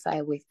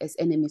identify with as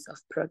enemies of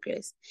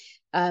progress.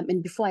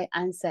 And before I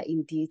answer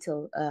in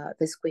detail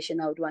this question,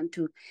 I would want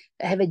to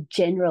have a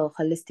general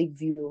holistic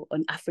view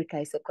on Africa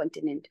as a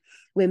continent,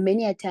 where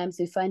many a times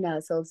we find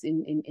ourselves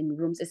in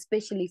rooms,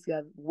 especially if you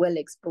are well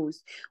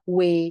exposed,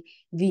 where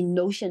the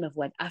notion of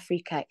what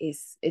Africa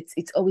is,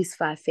 it's always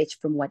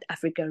far-fetched from what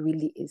Africa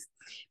really is.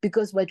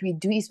 Because what we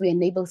do is we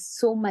enable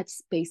so much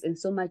space and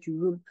so much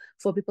room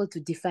for people to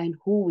define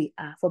who we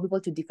are, for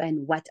people to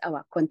define what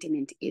our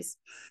continent is.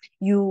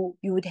 You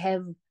would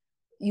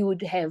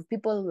have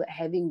people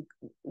having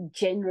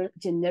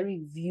generic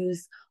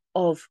views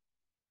of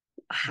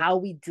how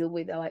we deal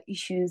with our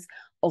issues,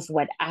 of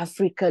what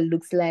Africa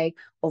looks like,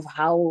 of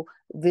how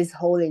this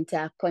whole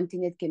entire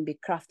continent can be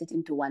crafted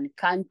into one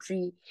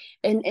country.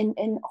 And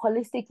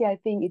holistically, I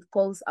think it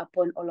calls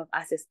upon all of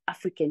us as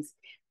Africans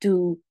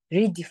to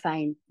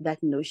redefine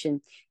that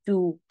notion,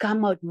 to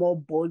come out more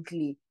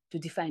boldly to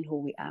define who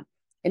we are.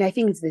 And I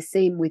think it's the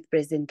same with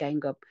President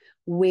Geingob,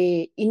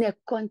 where in a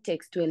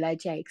context to a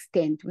larger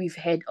extent, we've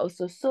had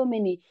also so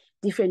many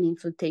different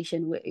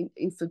infiltration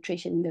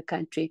in the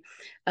country,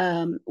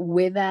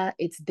 whether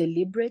it's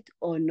deliberate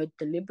or not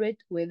deliberate,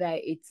 whether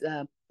it's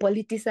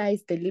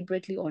politicized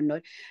deliberately or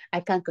not. I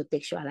can't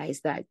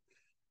contextualize that.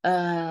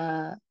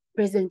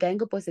 President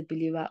Geingob was a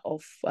believer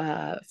of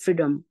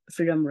freedom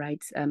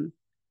rights,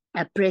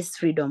 press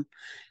freedom,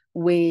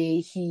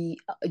 where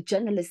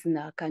journalists in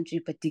our country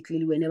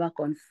particularly were never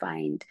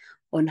confined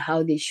on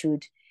how they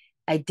should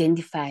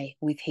identify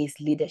with his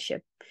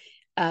leadership.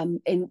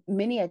 And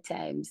many a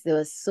times there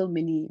was so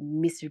many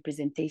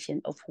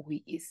misrepresentation of who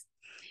he is,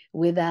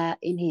 whether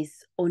in his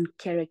own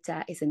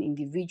character as an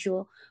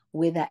individual,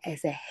 whether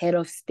as a head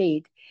of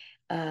state,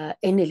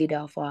 any leader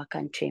of our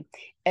country.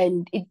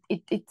 And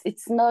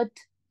it's not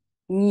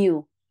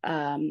new.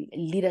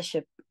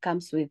 Leadership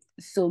comes with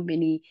so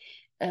many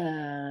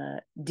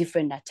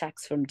different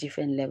attacks from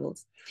different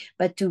levels.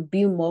 But to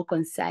be more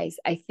concise,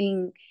 I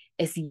think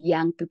as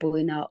young people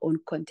in our own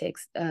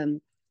context,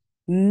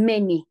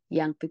 many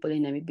young people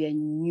in Namibia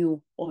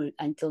knew or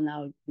until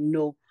now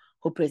know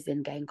who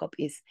President Geingob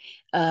is.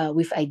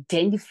 We've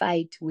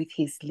identified with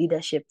his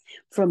leadership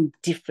from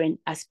different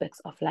aspects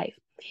of life.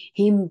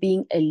 Him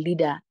being a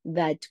leader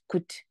that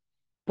could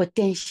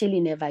potentially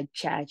never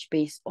judge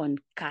based on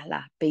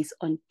color, based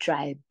on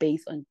tribe,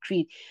 based on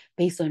creed,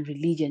 based on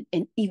religion,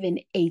 and even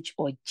age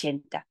or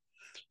gender.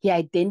 He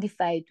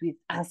identified with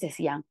us as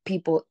young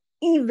people,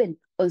 even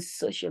on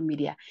social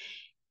media,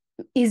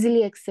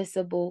 easily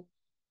accessible,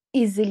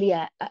 easily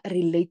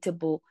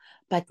relatable,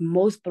 but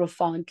most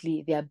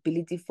profoundly, the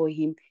ability for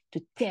him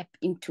to tap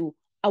into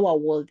our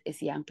world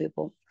as young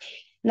people.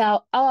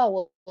 Now,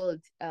 our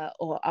world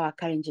or our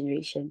current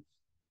generation,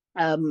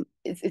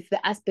 it's the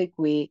aspect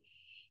where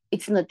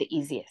it's not the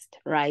easiest,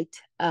 right?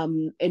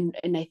 And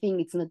I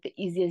think it's not the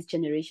easiest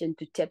generation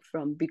to tap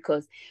from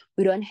because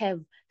we don't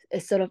have a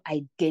sort of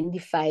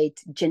identified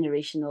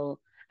generational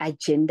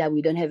agenda.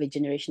 We don't have a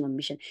generational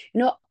mission.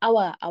 You know,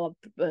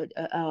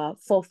 our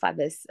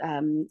forefathers,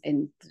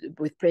 and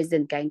with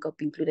President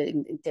Geingob included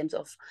in terms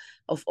of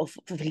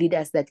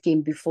leaders that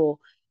came before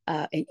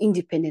an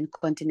independent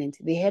continent,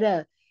 they had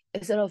a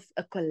sort of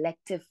a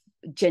collective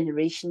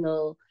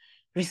generational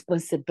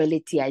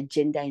responsibility,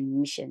 agenda,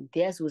 and mission.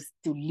 Theirs was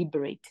to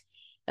liberate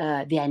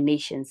their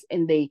nations,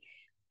 and they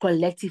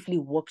collectively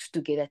worked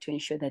together to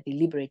ensure that they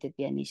liberated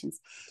their nations.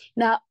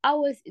 Now,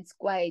 ours, it's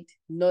quite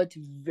not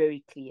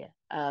very clear.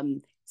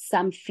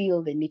 Some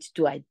feel the need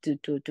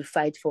to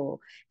fight for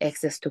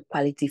access to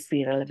quality,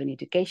 free, relevant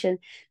education.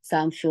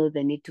 Some feel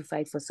the need to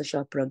fight for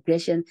social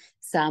progression.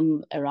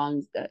 Some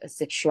around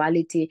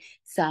sexuality.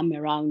 Some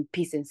around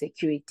peace and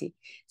security.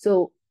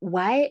 So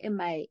why am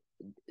I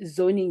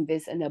zoning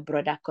this in a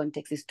broader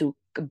context is to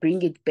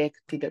bring it back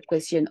to the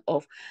question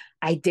of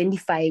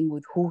identifying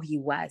with who he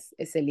was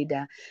as a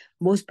leader,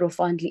 most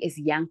profoundly as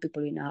young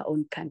people in our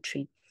own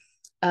country.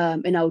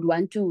 And I would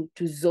want to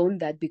zone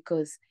that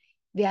because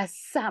there are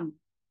some,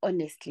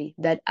 honestly,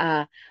 that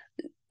are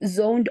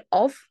zoned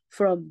off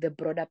from the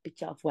broader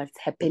picture of what's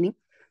happening.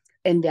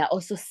 And there are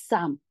also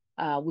some,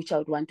 which I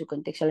would want to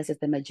contextualize as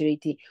the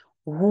majority,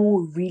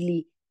 who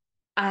really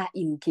are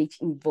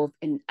engaged, involved,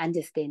 and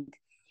understand.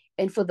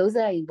 And for those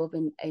that are involved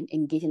and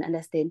engaged and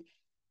understand,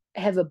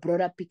 have a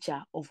broader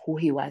picture of who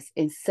he was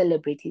and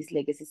celebrate his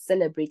legacy,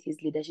 celebrate his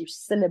leadership,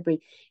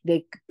 celebrate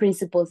the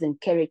principles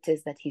and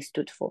characters that he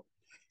stood for.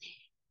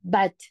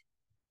 But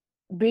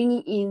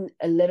bringing in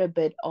a little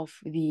bit of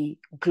the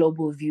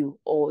global view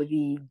or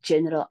the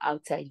general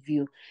outside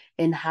view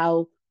and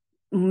how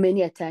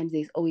many a times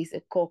there's always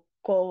a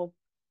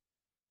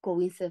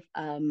cohesive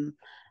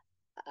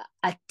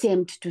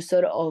attempt to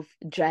sort of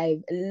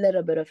drive a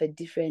little bit of a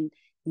different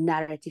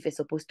narrative as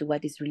opposed to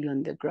what is really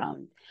on the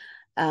ground,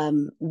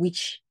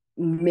 which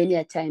many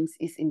a times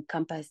is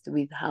encompassed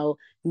with how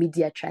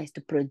media tries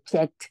to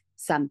project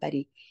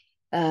somebody.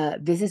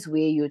 This is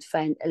where you would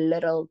find a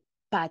little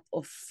part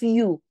of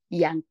few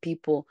young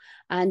people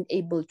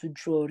unable to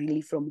draw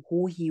really from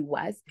who he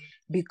was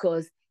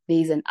because there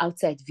is an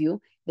outside view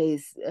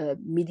there's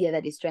media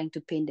that is trying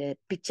to paint a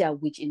picture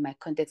which in my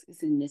context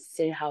isn't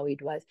necessarily how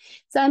it was.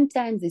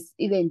 Sometimes it's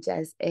even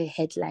just a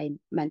headline,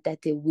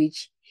 Mantate,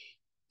 which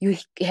you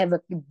have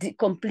a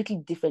completely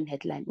different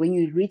headline. When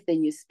you read the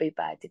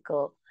newspaper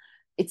article,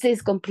 it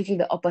says completely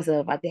the opposite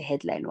of what the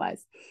headline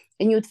was.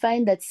 And you'd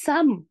find that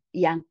some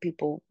young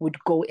people would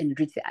go and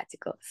read the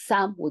article.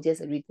 Some would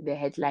just read the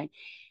headline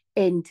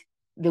and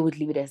they would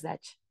leave it as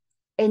such.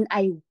 And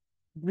I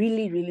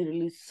really, really,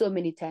 really so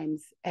many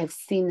times have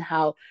seen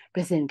how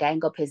President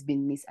Geingob has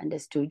been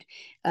misunderstood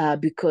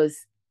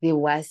because there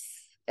was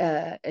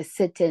a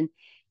certain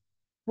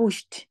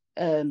pushed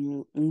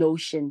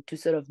notion to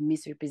sort of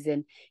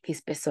misrepresent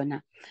his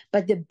persona.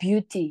 But the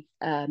beauty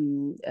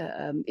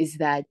is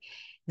that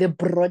the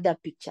broader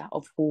picture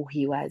of who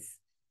he was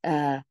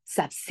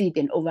succeed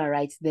and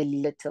overrides the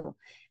little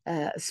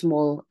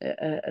small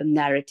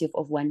narrative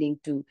of wanting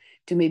to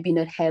maybe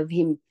not have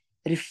him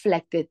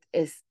reflected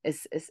as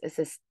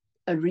a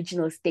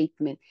original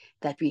statement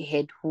that we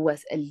had, who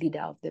was a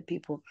leader of the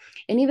people.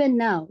 And even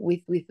now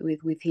with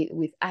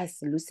us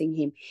losing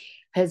him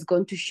has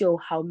gone to show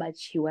how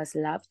much he was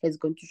loved, has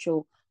gone to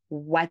show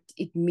what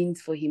it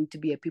means for him to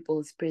be a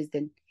people's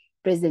president.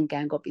 President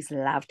Geingob is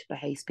loved by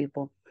his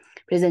people.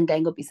 President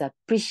Geingob is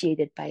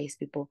appreciated by his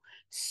people.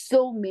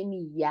 So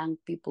many young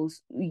people,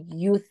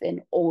 youth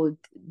and old,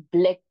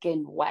 black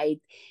and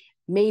white,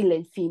 male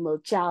and female,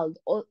 child,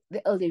 all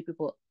the elderly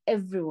people,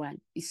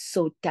 everyone is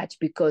so touched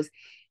because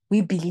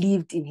we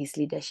believed in his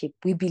leadership.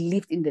 We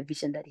believed in the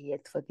vision that he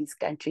had for this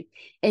country.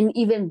 And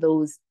even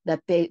those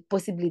that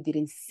possibly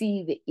didn't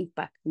see the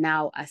impact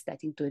now are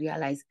starting to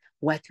realize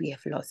what we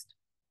have lost.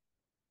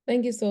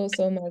 Thank you so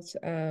much,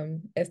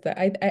 Esther.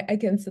 I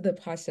can see the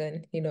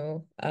passion,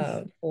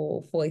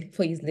 for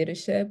his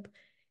leadership,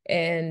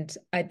 and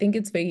I think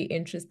it's very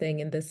interesting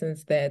in the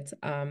sense that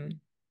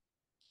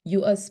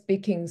you are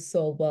speaking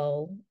so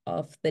well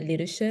of the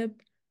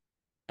leadership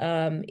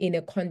in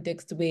a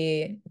context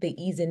where there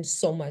isn't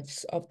so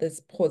much of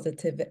this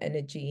positive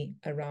energy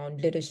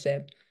around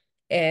leadership.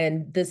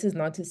 And this is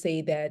not to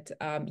say that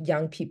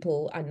young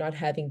people are not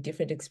having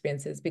different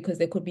experiences, because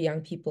there could be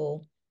young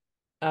people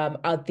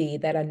out there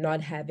that are not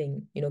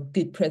having,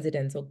 good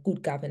presidents or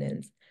good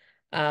governance.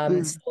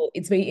 So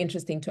it's very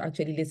interesting to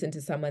actually listen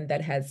to someone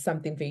that has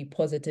something very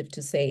positive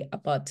to say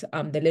about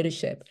the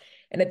leadership.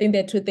 And I think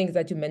there are two things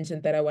that you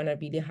mentioned that I want to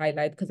really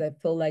highlight, because I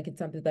feel like it's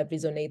something that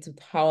resonates with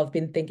how I've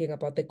been thinking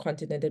about the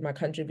continent in my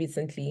country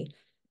recently,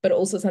 but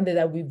also something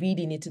that we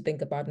really need to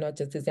think about, not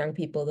just as young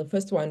people. The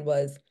first one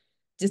was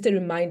just a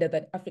reminder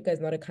that Africa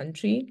is not a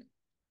country,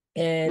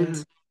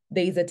 and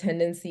there is a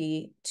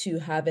tendency to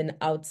have an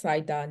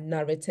outsider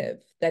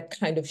narrative that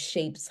kind of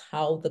shapes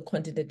how the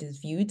continent is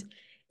viewed.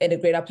 And a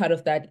greater part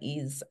of that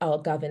is our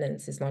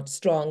governance is not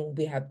strong.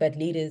 We have bad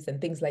leaders and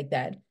things like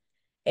that.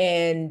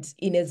 And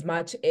in as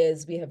much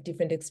as we have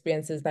different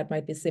experiences that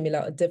might be similar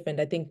or different,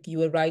 I think you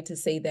were right to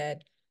say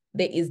that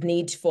there is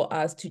need for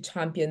us to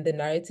champion the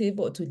narrative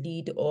or to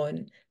lead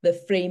on the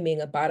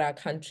framing about our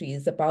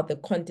countries, about the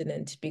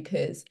continent,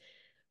 because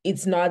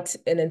it's not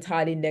an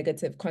entirely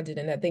negative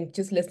continent. I think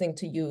just listening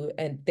to you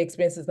and the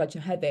experiences that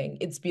you're having,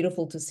 it's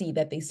beautiful to see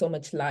that there's so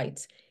much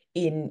light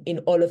in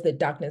all of the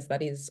darkness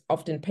that is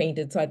often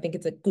painted. So I think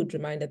it's a good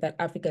reminder that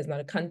Africa is not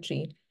a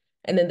country.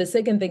 And then the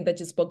second thing that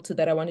you spoke to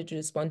that I wanted to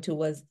respond to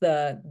was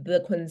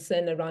the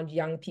concern around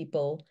young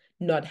people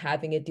not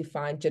having a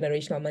defined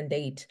generational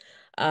mandate,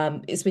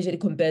 especially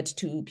compared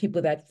to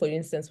people that, for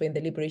instance, were in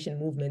the liberation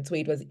movements,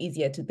 where it was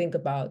easier to think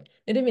about,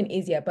 not even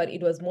easier, but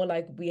it was more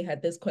like we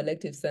had this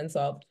collective sense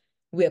of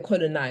we are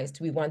colonized,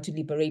 we want to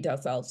liberate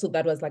ourselves. So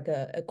that was like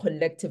a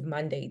collective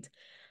mandate.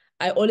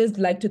 I always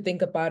like to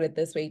think about it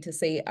this way, to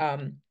say,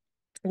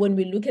 when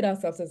we look at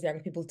ourselves as young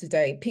people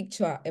today,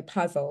 picture a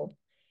puzzle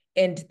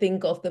and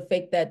think of the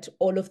fact that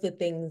all of the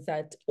things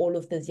that all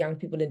of these young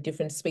people in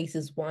different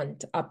spaces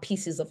want are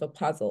pieces of a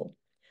puzzle.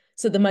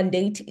 So the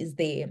mandate is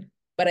there.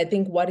 But I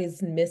think what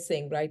is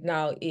missing right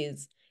now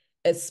is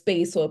a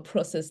space or a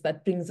process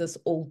that brings us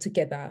all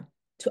together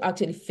to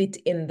actually fit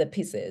in the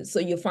pieces. So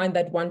you find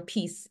that one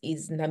piece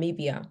is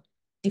Namibia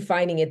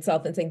defining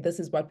itself and saying, this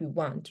is what we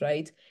want,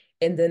 right?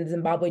 And then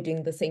Zimbabwe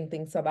doing the same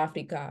thing, South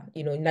Africa,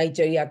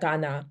 Nigeria,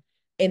 Ghana.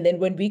 And then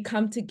when we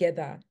come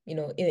together,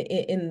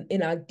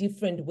 in our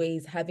different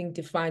ways, having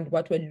defined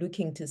what we're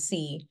looking to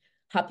see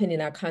happen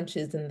in our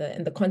countries and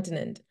the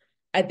continent,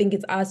 I think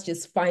it's us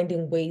just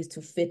finding ways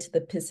to fit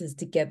the pieces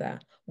together.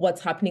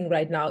 What's happening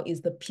right now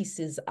is the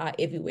pieces are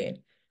everywhere.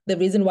 The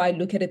reason why I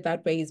look at it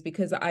that way is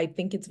because I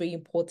think it's very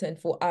important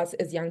for us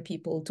as young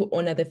people to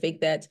honor the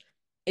fact that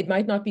it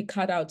might not be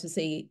cut out to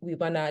say we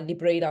want to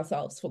liberate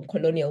ourselves from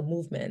colonial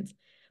movements,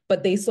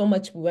 but there's so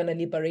much we want to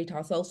liberate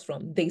ourselves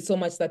from. There's so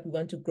much that we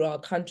want to grow our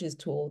countries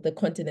to, the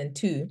continent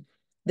to.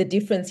 The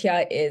difference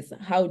here is,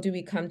 how do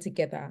we come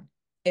together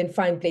and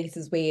find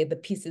places where the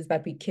pieces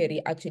that we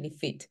carry actually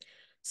fit?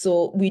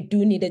 So we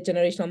do need a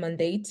generational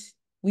mandate.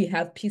 We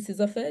have pieces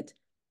of it.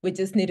 We're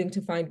just needing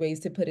to find ways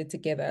to put it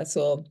together.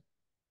 So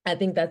I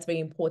think that's very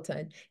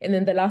important. And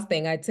then the last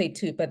thing I'd say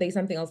too, but there's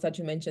something else that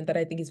you mentioned that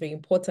I think is very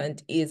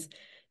important, is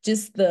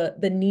just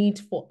the need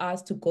for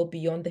us to go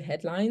beyond the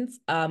headlines.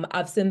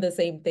 I've seen the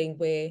same thing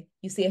where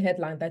you see a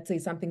headline that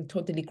says something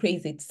totally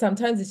crazy.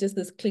 Sometimes it's just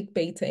this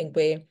clickbaiting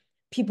where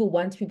people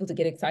want people to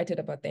get excited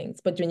about things,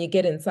 but when you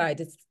get inside,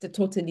 it's a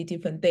totally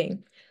different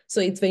thing. So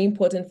it's very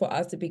important for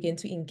us to begin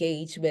to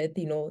engage with,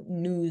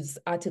 news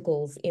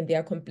articles in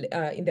their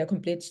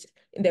complete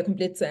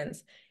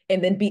sense,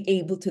 and then be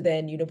able to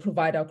then,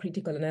 provide our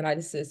critical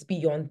analysis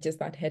beyond just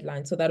that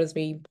headline. So that is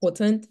very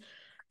important.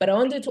 But I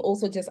wanted to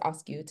also just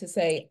ask you to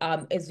say,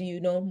 as you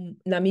know,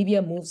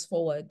 Namibia moves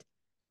forward,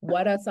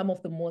 what are some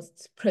of the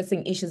most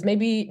pressing issues?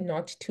 Maybe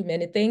not too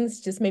many things,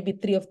 just maybe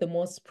three of the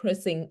most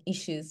pressing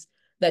issues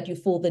that you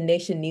feel the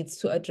nation needs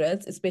to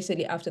address,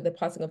 especially after the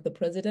passing of the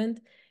president,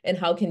 and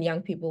how can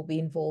young people be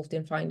involved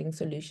in finding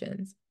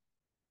solutions?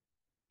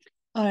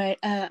 All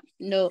right.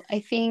 No, I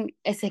think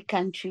as a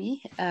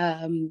country,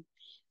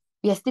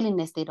 we are still in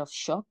a state of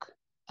shock.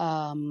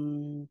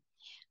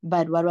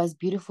 But what was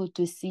beautiful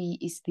to see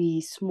is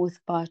the smooth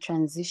power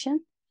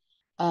transition.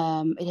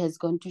 It has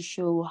gone to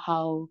show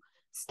how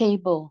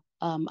stable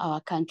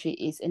our country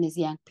is, and as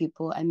young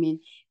people, I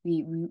mean,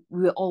 we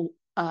were all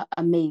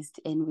amazed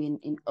and we're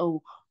in awe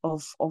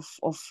of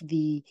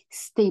the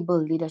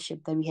stable leadership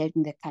that we have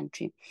in the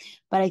country.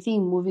 But I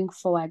think moving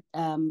forward,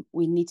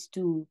 we need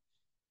to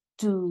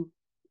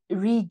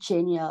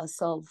regenerate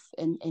ourselves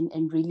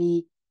and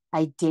really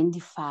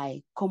identify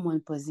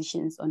common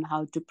positions on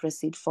how to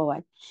proceed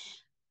forward.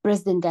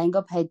 President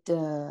Geingob had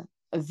a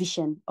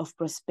vision of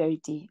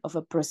prosperity, of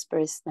a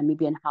prosperous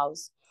Namibian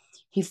house.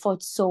 He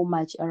fought so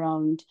much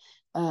around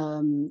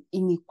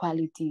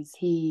inequalities.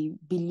 He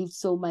believed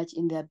so much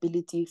in the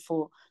ability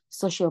for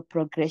social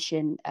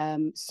progression,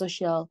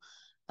 social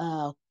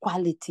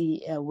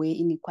quality, where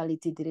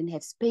inequality didn't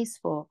have space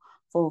for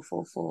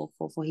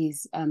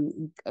his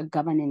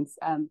governance.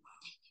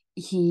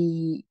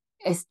 He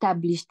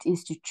established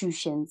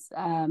institutions.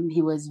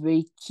 He was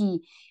very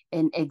key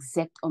and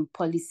exact on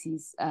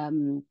policies.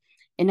 And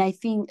I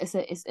think as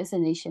a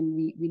nation,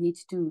 we need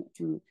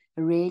to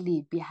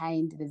really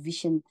behind the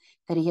vision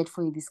that he had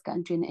for this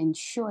country and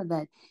ensure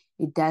that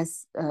it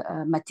does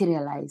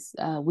materialize,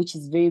 which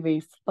is very,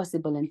 very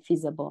possible and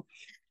feasible.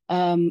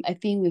 I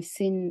think we've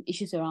seen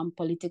issues around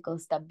political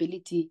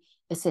stability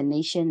as a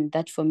nation.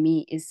 That for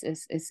me is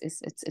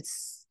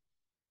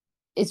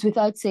it's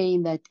without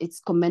saying that it's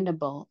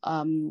commendable.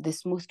 The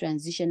smooth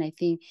transition. I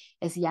think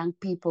as young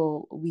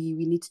people, we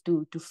need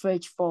to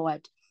forge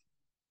forward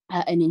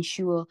and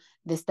ensure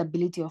the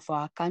stability of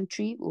our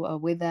country,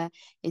 whether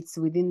it's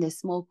within the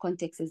small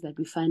contexts that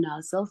we find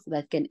ourselves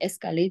that can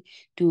escalate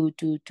to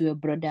a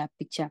broader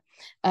picture.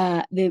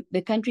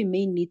 The country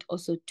may need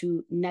also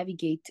to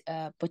navigate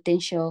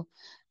potential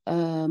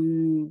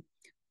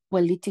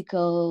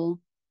political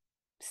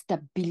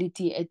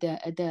stability at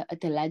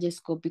a larger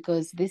scope,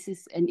 because this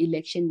is an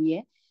election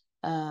year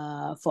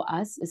for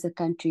us as a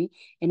country,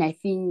 and I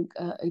think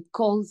it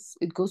goes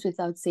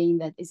without saying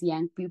that as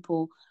young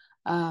people,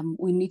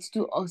 we need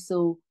to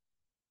also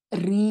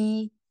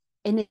re-energize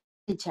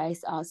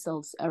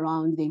ourselves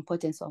around the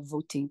importance of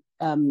voting,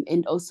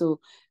 and also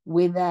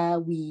whether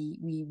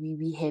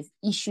we have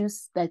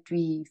issues that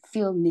we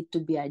feel need to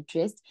be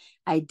addressed,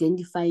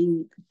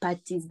 identifying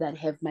parties that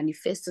have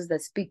manifestos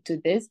that speak to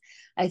this.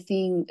 I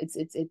think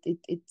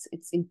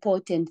it's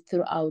important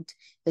throughout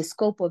the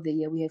scope of the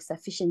year. We have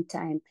sufficient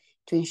time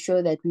to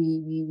ensure that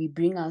we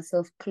bring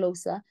ourselves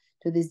closer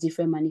to these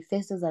different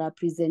manifestos that are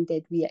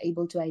presented. We are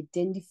able to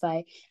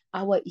identify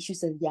our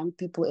issues as young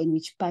people and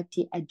which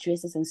party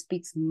addresses and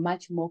speaks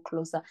much more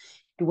closer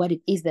to what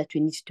it is that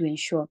we need to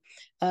ensure.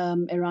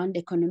 Around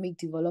economic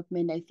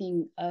development, I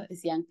think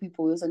as young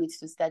people, we also need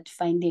to start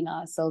finding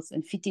ourselves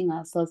and fitting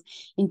ourselves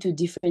into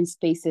different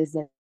spaces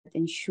that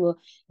ensure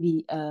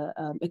the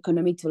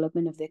economic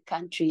development of the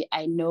country.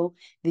 I know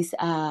these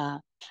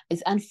are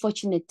it's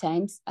unfortunate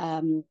times,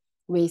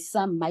 where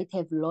some might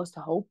have lost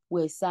hope,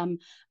 where some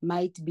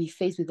might be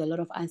faced with a lot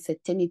of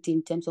uncertainty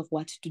in terms of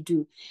what to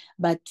do.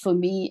 But for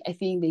me, I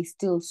think there's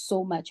still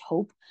so much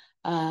hope.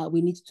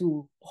 We need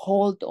to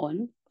hold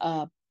on,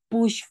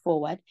 push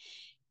forward,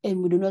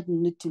 and we do not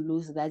need to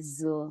lose that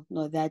zeal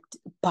nor that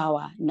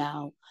power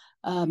now.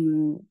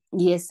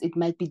 Yes, it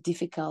might be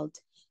difficult,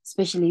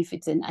 especially if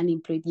it's an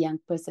unemployed young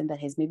person that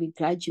has maybe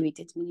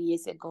graduated many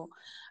years ago.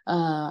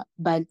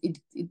 But it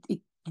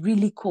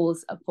really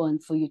calls upon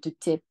for you to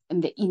tap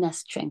in the inner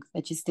strength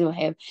that you still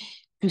have,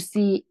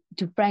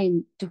 to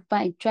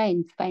try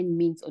and find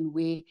means on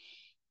where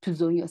to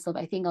zone yourself.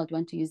 I think I would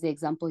want to use the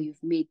example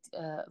you've made,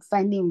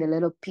 finding the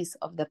little piece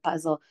of the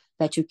puzzle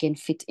that you can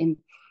fit in,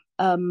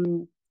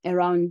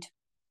 around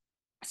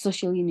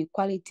social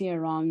inequality,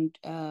 around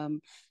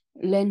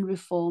land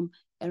reform,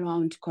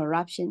 around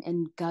corruption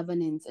and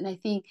governance. And I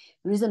think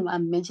the reason why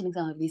I'm mentioning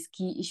some of these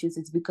key issues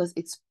is because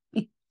it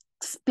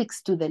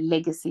speaks to the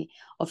legacy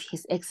of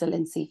His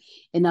Excellency.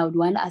 And I would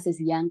want us as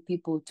young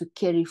people to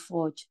carry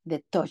forward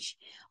the torch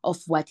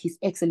of what His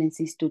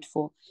Excellency stood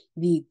for,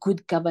 the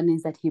good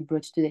governance that he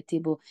brought to the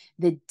table,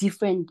 the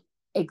different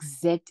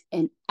exact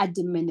and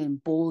adamant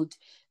and bold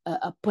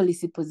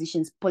policy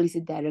positions, policy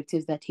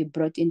directives that he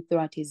brought in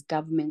throughout his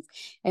government,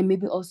 and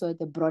maybe also at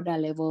the broader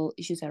level,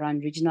 issues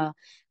around regional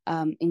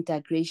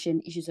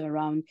integration, issues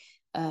around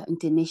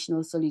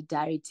international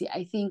solidarity.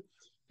 I think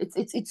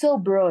it's so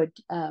broad,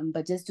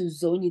 but just to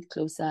zone it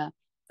closer,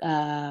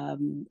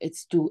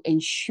 it's to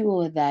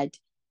ensure that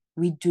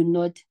we do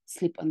not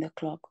sleep on the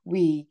clock.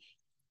 We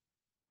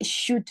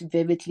should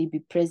vividly be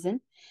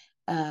present,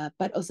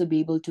 but also be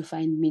able to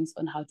find means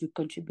on how to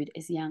contribute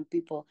as young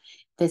people.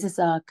 This is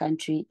our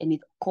country, and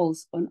it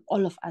calls on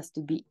all of us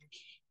to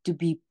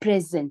be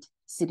present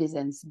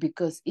citizens,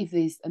 because if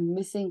there's a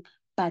missing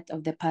part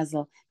of the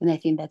puzzle, then I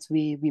think that's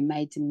where we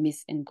might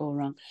miss and go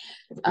wrong.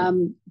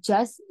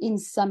 Just in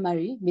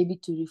summary, maybe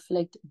to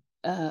reflect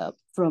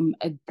from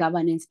a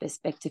governance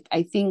perspective,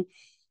 I think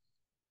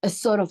a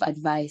sort of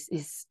advice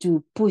is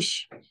to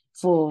push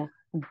for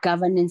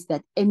governance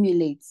that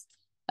emulates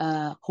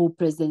who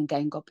President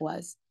Geingob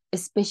was,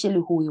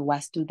 especially who he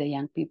was to the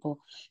young people.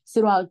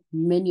 Throughout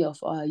many of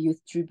our youth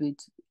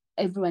tributes,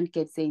 everyone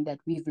kept saying that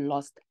we've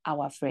lost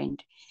our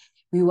friend.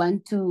 We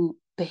want to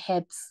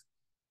perhaps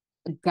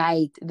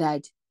guide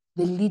that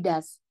the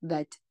leaders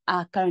that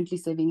are currently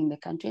serving in the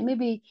country,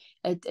 maybe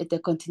at the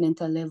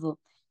continental level,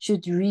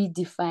 should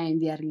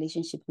redefine their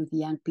relationship with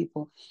young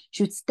people,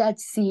 should start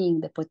seeing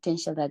the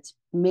potential that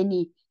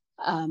many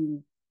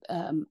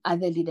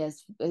other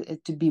leaders,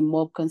 to be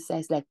more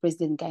concise, like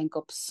President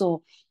Geingob, saw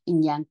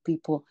in young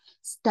people,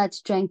 start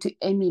trying to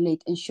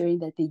emulate, ensuring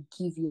that they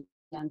give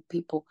young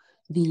people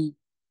the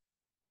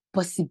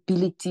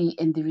possibility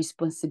and the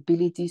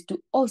responsibilities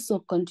to also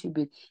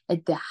contribute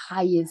at the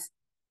highest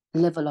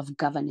level of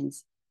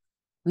governance.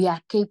 We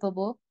are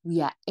capable,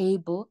 we are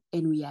able,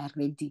 and we are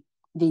ready.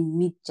 They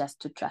need just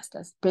to trust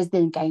us.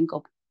 President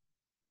Geingob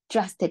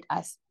trusted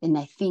us, and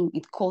I think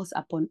it calls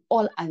upon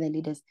all other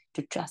leaders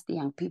to trust the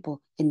young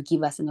people and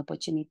give us an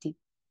opportunity.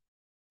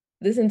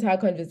 This entire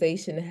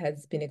conversation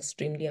has been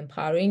extremely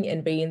empowering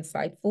and very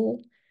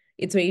insightful.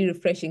 It's very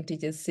refreshing to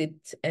just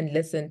sit and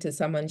listen to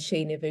someone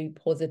share in a very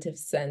positive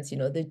sense,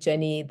 the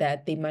journey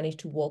that they managed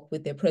to walk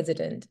with their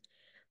president,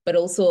 but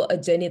also a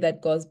journey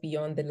that goes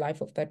beyond the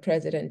life of that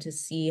president to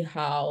see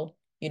how,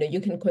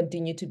 you can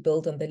continue to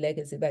build on the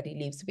legacy that he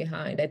leaves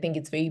behind. I think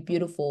it's very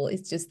beautiful.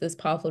 It's just this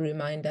powerful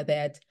reminder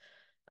that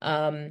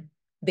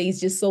there's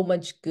just so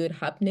much good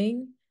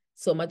happening,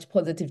 so much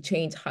positive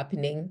change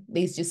happening.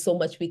 There's just so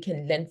much we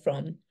can learn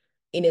from,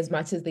 in as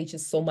much as there's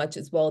just so much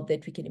as well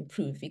that we can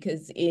improve,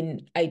 because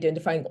in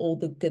identifying all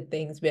the good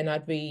things, we're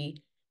not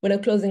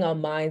closing our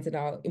minds and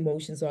our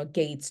emotions or our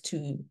gates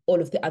to all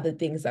of the other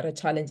things that are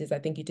challenges. I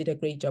think you did a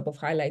great job of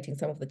highlighting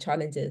some of the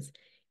challenges,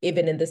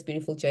 even in this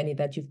beautiful journey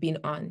that you've been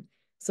on.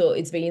 So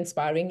it's very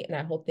inspiring, and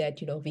I hope that,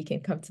 we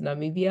can come to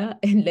Namibia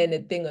and learn a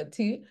thing or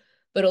two,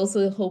 but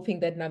also hoping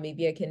that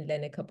Namibia can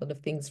learn a couple of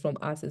things from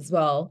us as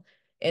well.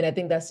 And I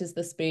think that's just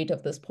the spirit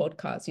of this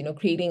podcast,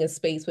 creating a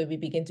space where we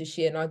begin to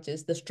share not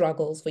just the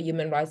struggles for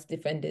human rights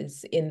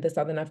defenders in the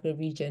Southern Africa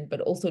region,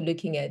 but also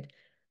looking at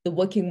the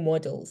working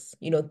models,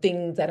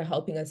 things that are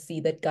helping us see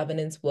that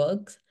governance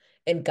works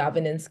and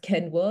governance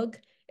can work,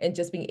 and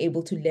just being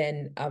able to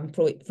learn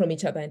from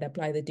each other and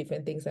apply the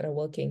different things that are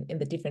working in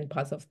the different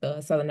parts of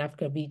the Southern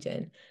Africa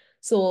region.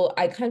 So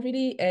I can't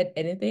really add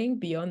anything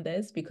beyond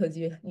this, because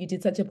you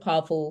did such a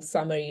powerful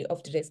summary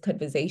of today's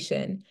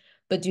conversation.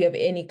 But do you have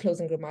any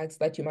closing remarks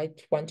that you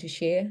might want to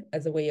share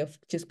as a way of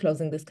just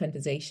closing this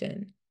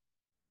conversation?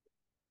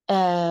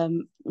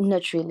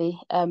 Not really.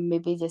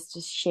 Maybe just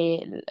to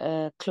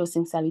share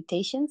closing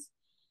salutations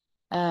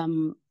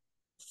for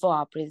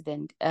our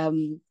president.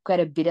 Quite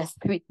a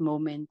bittersweet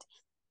moment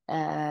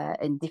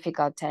in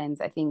difficult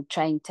times. I think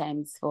trying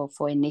times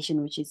for a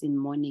nation which is in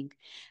mourning.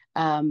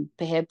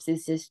 Perhaps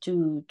it's just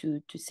to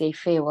say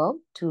farewell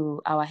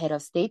to our head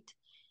of state,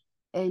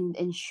 and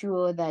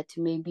ensure that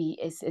maybe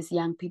as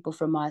young people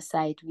from our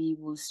side, we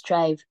will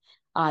strive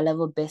our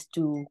level best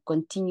to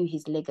continue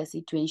his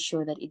legacy, to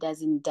ensure that it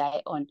doesn't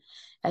die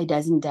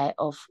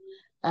off.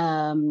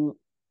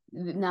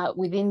 Now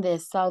within the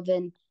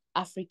Southern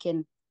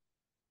African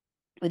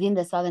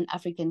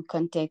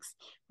context,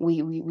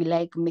 we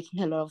like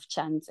making a lot of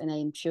chants, and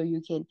I'm sure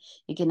you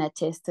can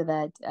attest to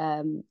that.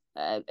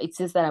 It's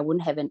just that I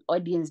wouldn't have an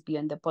audience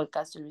beyond the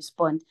podcast to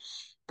respond,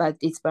 but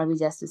it's probably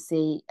just to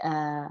say,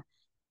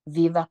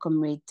 Viva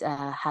Comrade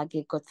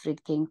Hage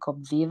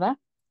Geingob, Viva.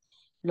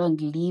 Long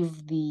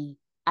live the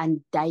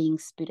undying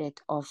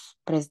spirit of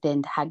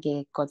President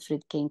Hage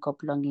Geingob,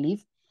 long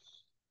live,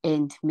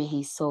 and may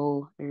his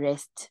soul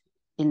rest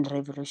in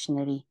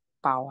revolutionary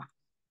power.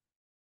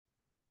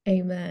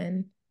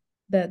 Amen.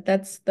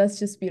 That's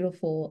just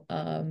beautiful.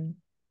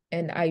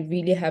 And I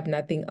really have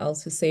nothing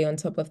else to say on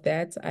top of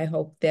that. I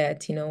hope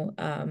that,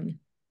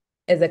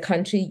 as a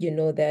country,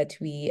 that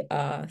we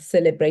are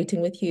celebrating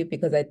with you,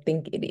 because I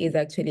think it is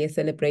actually a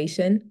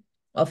celebration.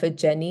 of a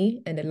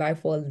journey and a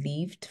life well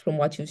lived from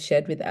what you've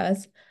shared with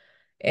us.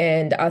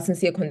 And our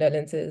sincere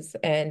condolences.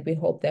 And we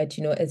hope that,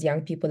 as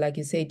young people, like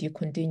you said, you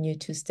continue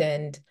to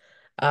stand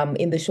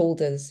in the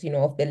shoulders,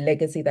 of the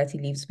legacy that he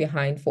leaves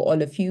behind for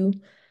all of you.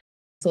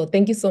 So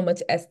thank you so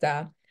much,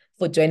 Esther,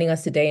 for joining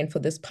us today and for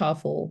this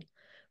powerful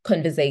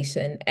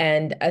conversation.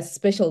 And a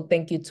special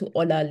thank you to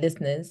all our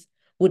listeners.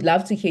 Would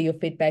love to hear your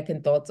feedback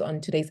and thoughts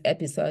on today's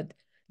episode.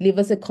 Leave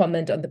us a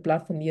comment on the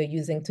platform you're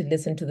using to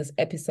listen to this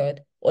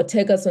episode, or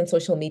tag us on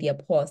social media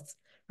posts.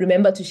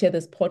 Remember to share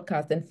this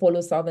podcast and follow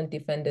Southern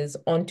Defenders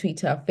on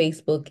Twitter,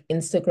 Facebook,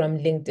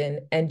 Instagram, LinkedIn,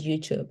 and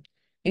YouTube.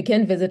 You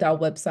can visit our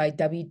website,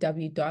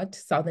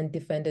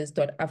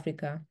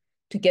 www.southerndefenders.africa,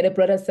 to get a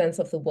broader sense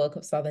of the work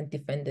of Southern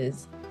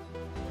Defenders.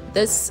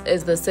 This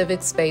is the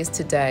Civic Space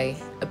Today,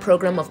 a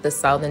program of the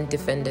Southern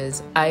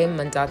Defenders. I am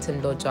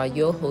Mandatin Lodja,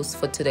 your host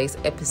for today's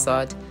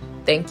episode.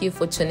 Thank you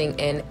for tuning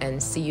in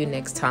and see you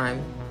next time.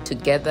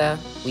 Together,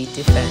 we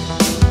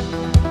defend.